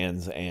on your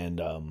hands,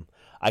 and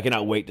I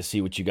cannot wait to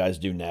see what you guys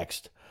do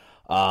next.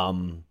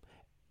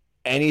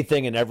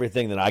 Anything and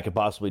everything that I could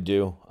possibly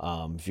do.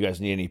 If you guys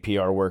need any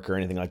PR work or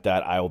anything like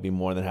that, I will be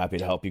more than happy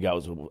to help you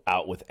guys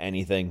out with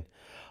anything.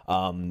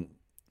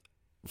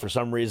 For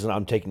some reason,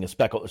 I'm taking a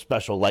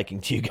special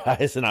liking to you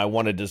guys, and I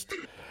want to just,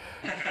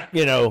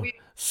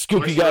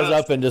 scoop you guys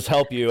up and just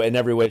help you in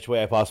every which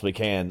way I possibly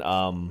can.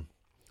 I'm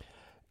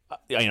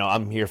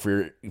here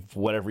for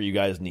whatever you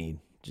guys need.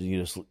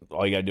 Just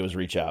all you gotta do is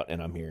reach out,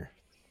 and I'm here.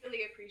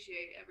 Really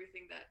appreciate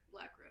everything that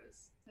Black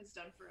Rose has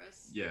done for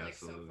us. Yeah, like,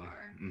 absolutely. so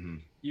far. Mm-hmm.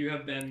 You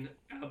have been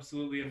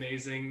absolutely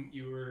amazing.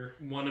 You were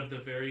one of the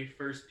very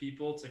first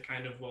people to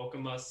kind of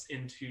welcome us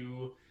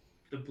into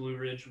the Blue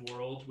Ridge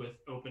world with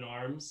open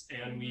arms,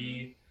 and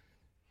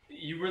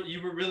you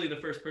were really the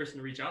first person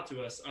to reach out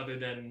to us, other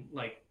than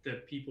like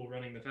the people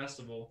running the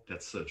festival.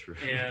 That's so true.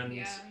 And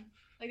Yeah,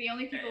 like the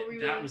only people we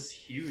that really, was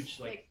huge.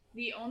 like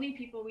the only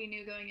people we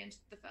knew going into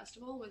the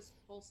festival was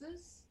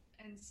Pulses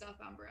and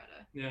Southbound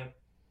Beretta. yeah.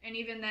 And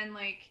even then,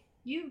 like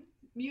you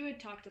had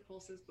talked to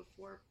Pulses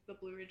before the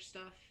Blue Ridge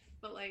stuff,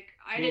 but like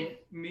I didn't.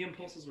 Me and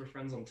Pulses were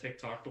friends on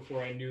TikTok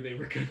before I knew they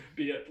were gonna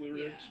be at Blue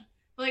Ridge. Yeah.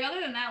 But like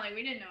other than that, like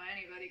we didn't know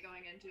anybody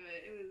going into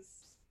it.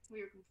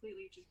 We were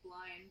completely just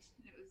blind.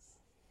 It was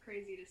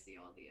crazy to see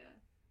all the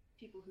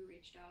people who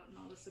reached out and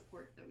all the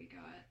support that we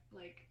got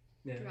like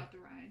throughout the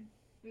ride.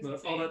 It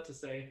was But all insane. that to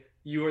say,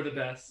 you are the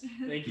best.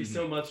 Thank you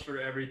so much for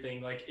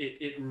everything. Like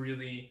it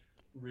really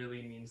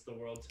means the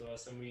world to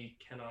us, and we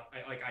cannot.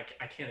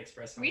 I can't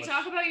express how We much.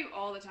 talk about you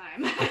all the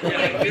time. Yeah,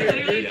 Like, we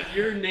literally.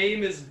 your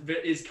name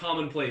is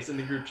commonplace in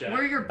the group chat.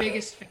 We're your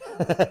biggest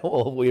fan.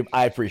 Well,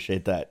 I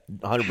appreciate that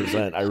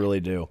 100%. I really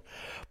do.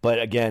 But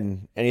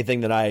again,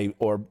 anything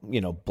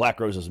that Black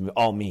Rose is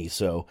all me.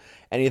 So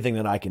anything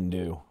that I can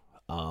do,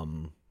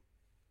 I'm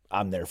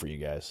there for you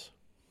guys.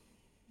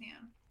 Yeah,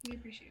 we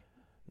appreciate it.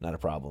 Not a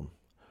problem.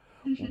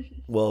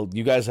 Well,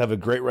 you guys have a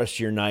great rest of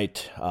your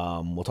night.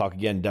 We'll talk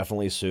again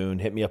definitely soon.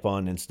 Hit me up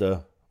on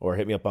Insta or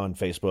hit me up on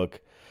Facebook,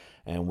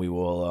 and we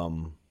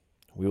will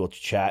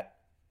chat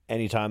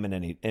anytime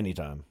and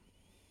anytime.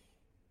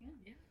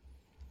 Yeah.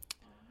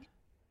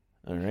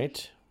 All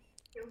right.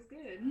 Feels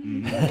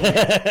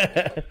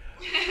good.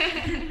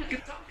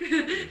 Good talk.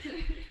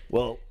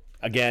 Well,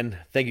 again,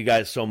 thank you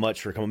guys so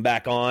much for coming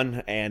back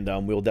on, and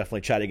we'll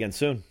definitely chat again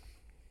soon.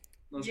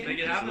 Let's Yeah, make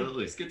it happen.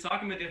 absolutely. It's good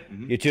talking with you.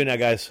 You too now,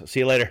 guys. See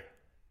you later.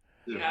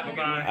 Yeah,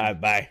 bye-bye. All right,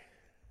 bye.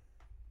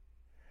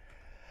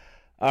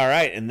 All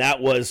right, and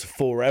that was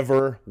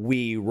Forever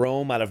We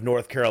Roam out of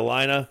North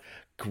Carolina.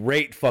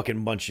 Great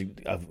fucking bunch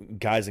of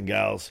guys and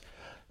gals.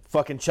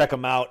 Fucking check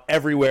them out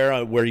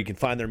everywhere where you can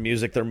find their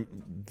music.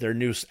 Their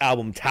new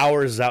album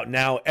Towers is out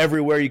now.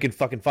 Everywhere you can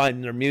fucking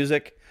find their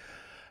music.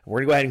 We're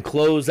going to go ahead and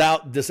close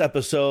out this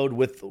episode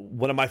with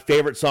one of my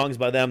favorite songs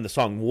by them, the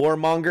song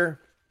Warmonger.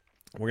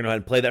 We're going to go ahead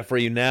and play that for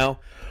you now.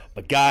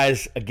 But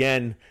guys,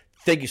 again,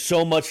 thank you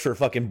so much for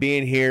fucking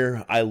being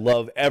here. I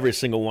love every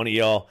single one of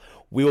y'all.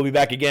 We will be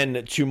back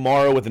again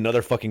tomorrow with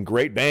another fucking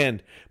great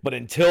band. But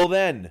until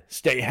then,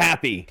 stay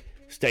happy,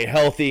 stay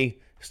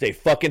healthy, stay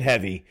fucking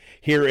heavy.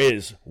 Here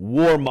is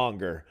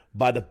Warmonger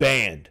by the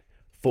band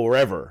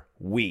Forever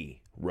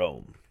We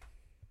Roam.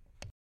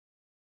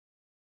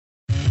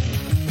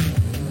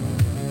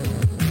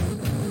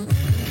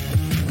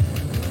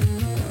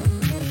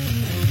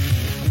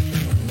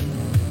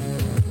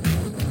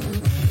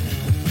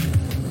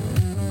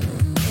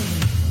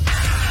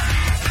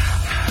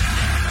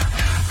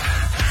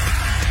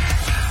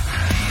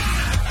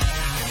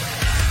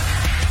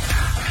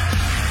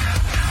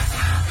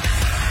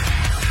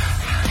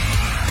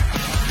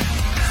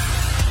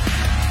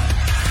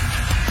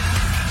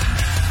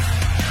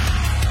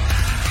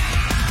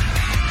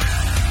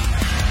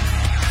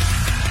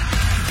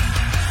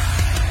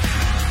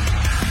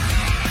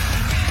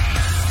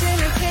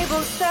 Dinner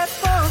table set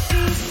for a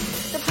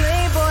feast. The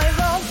Playboy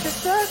rolls the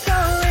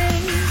circle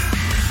rings.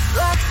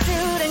 Black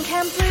suit and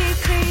Kempley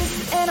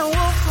crease, and a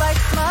wolf-like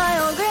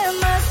smile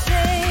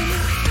grimacing.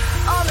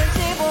 On the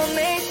table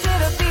makes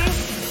it a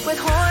beast with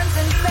horns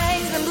and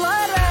fangs and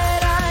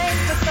blood-red eyes.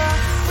 But the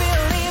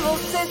real evil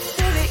sits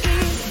to the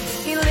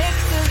east. He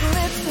licks his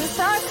lips and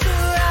starts to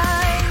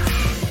rise.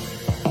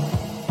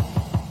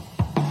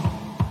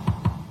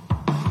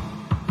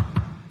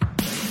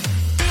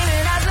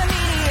 Demon as a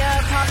media,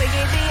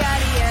 propagate the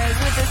ideas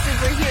with a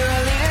superhero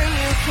leader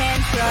you can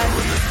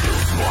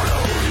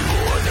trust.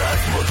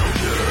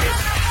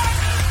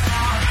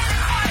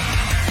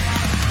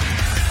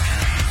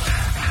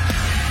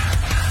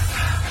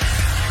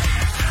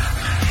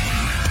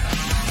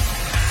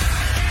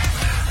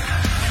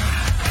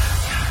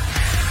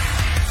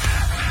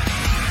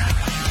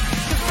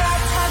 The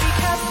frat's heavy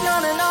cups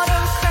on an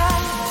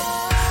autocrat.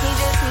 He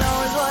just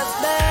knows what's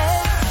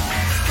best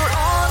for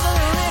all the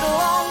little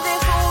long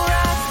dismal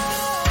rats.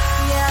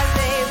 Yeah,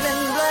 they've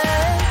been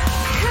blessed.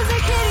 'Cause the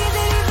kitty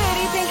bitty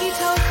bitty pinky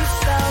toe could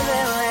spell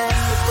their end.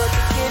 But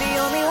the kitty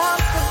only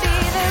wants to be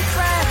their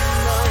friend.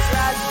 Those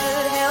rats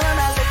should hail him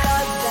as a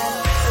godsend.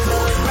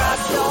 Those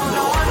rats don't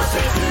know what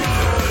they do.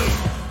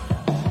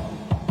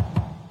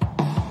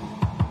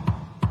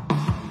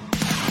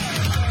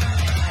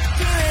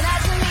 Demon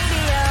as a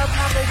media,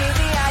 propagate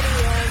the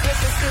ideas.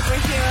 It's a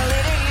superhero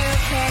leader you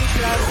can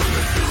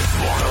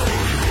trust.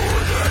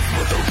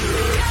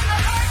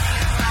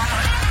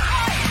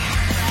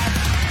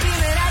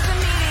 Demon as a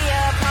media,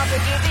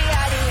 propagate the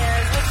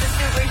ideas. It's a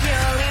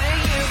superhero leader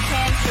you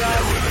can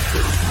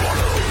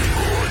trust.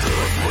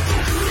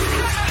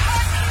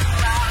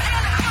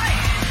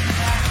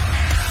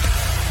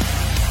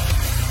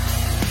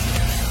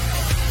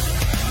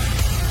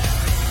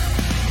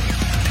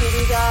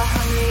 Kitties are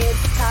hungry,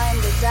 it's time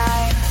to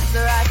dine.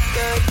 The rats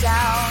go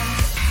down.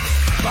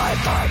 Bye,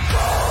 bye,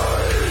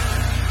 bye.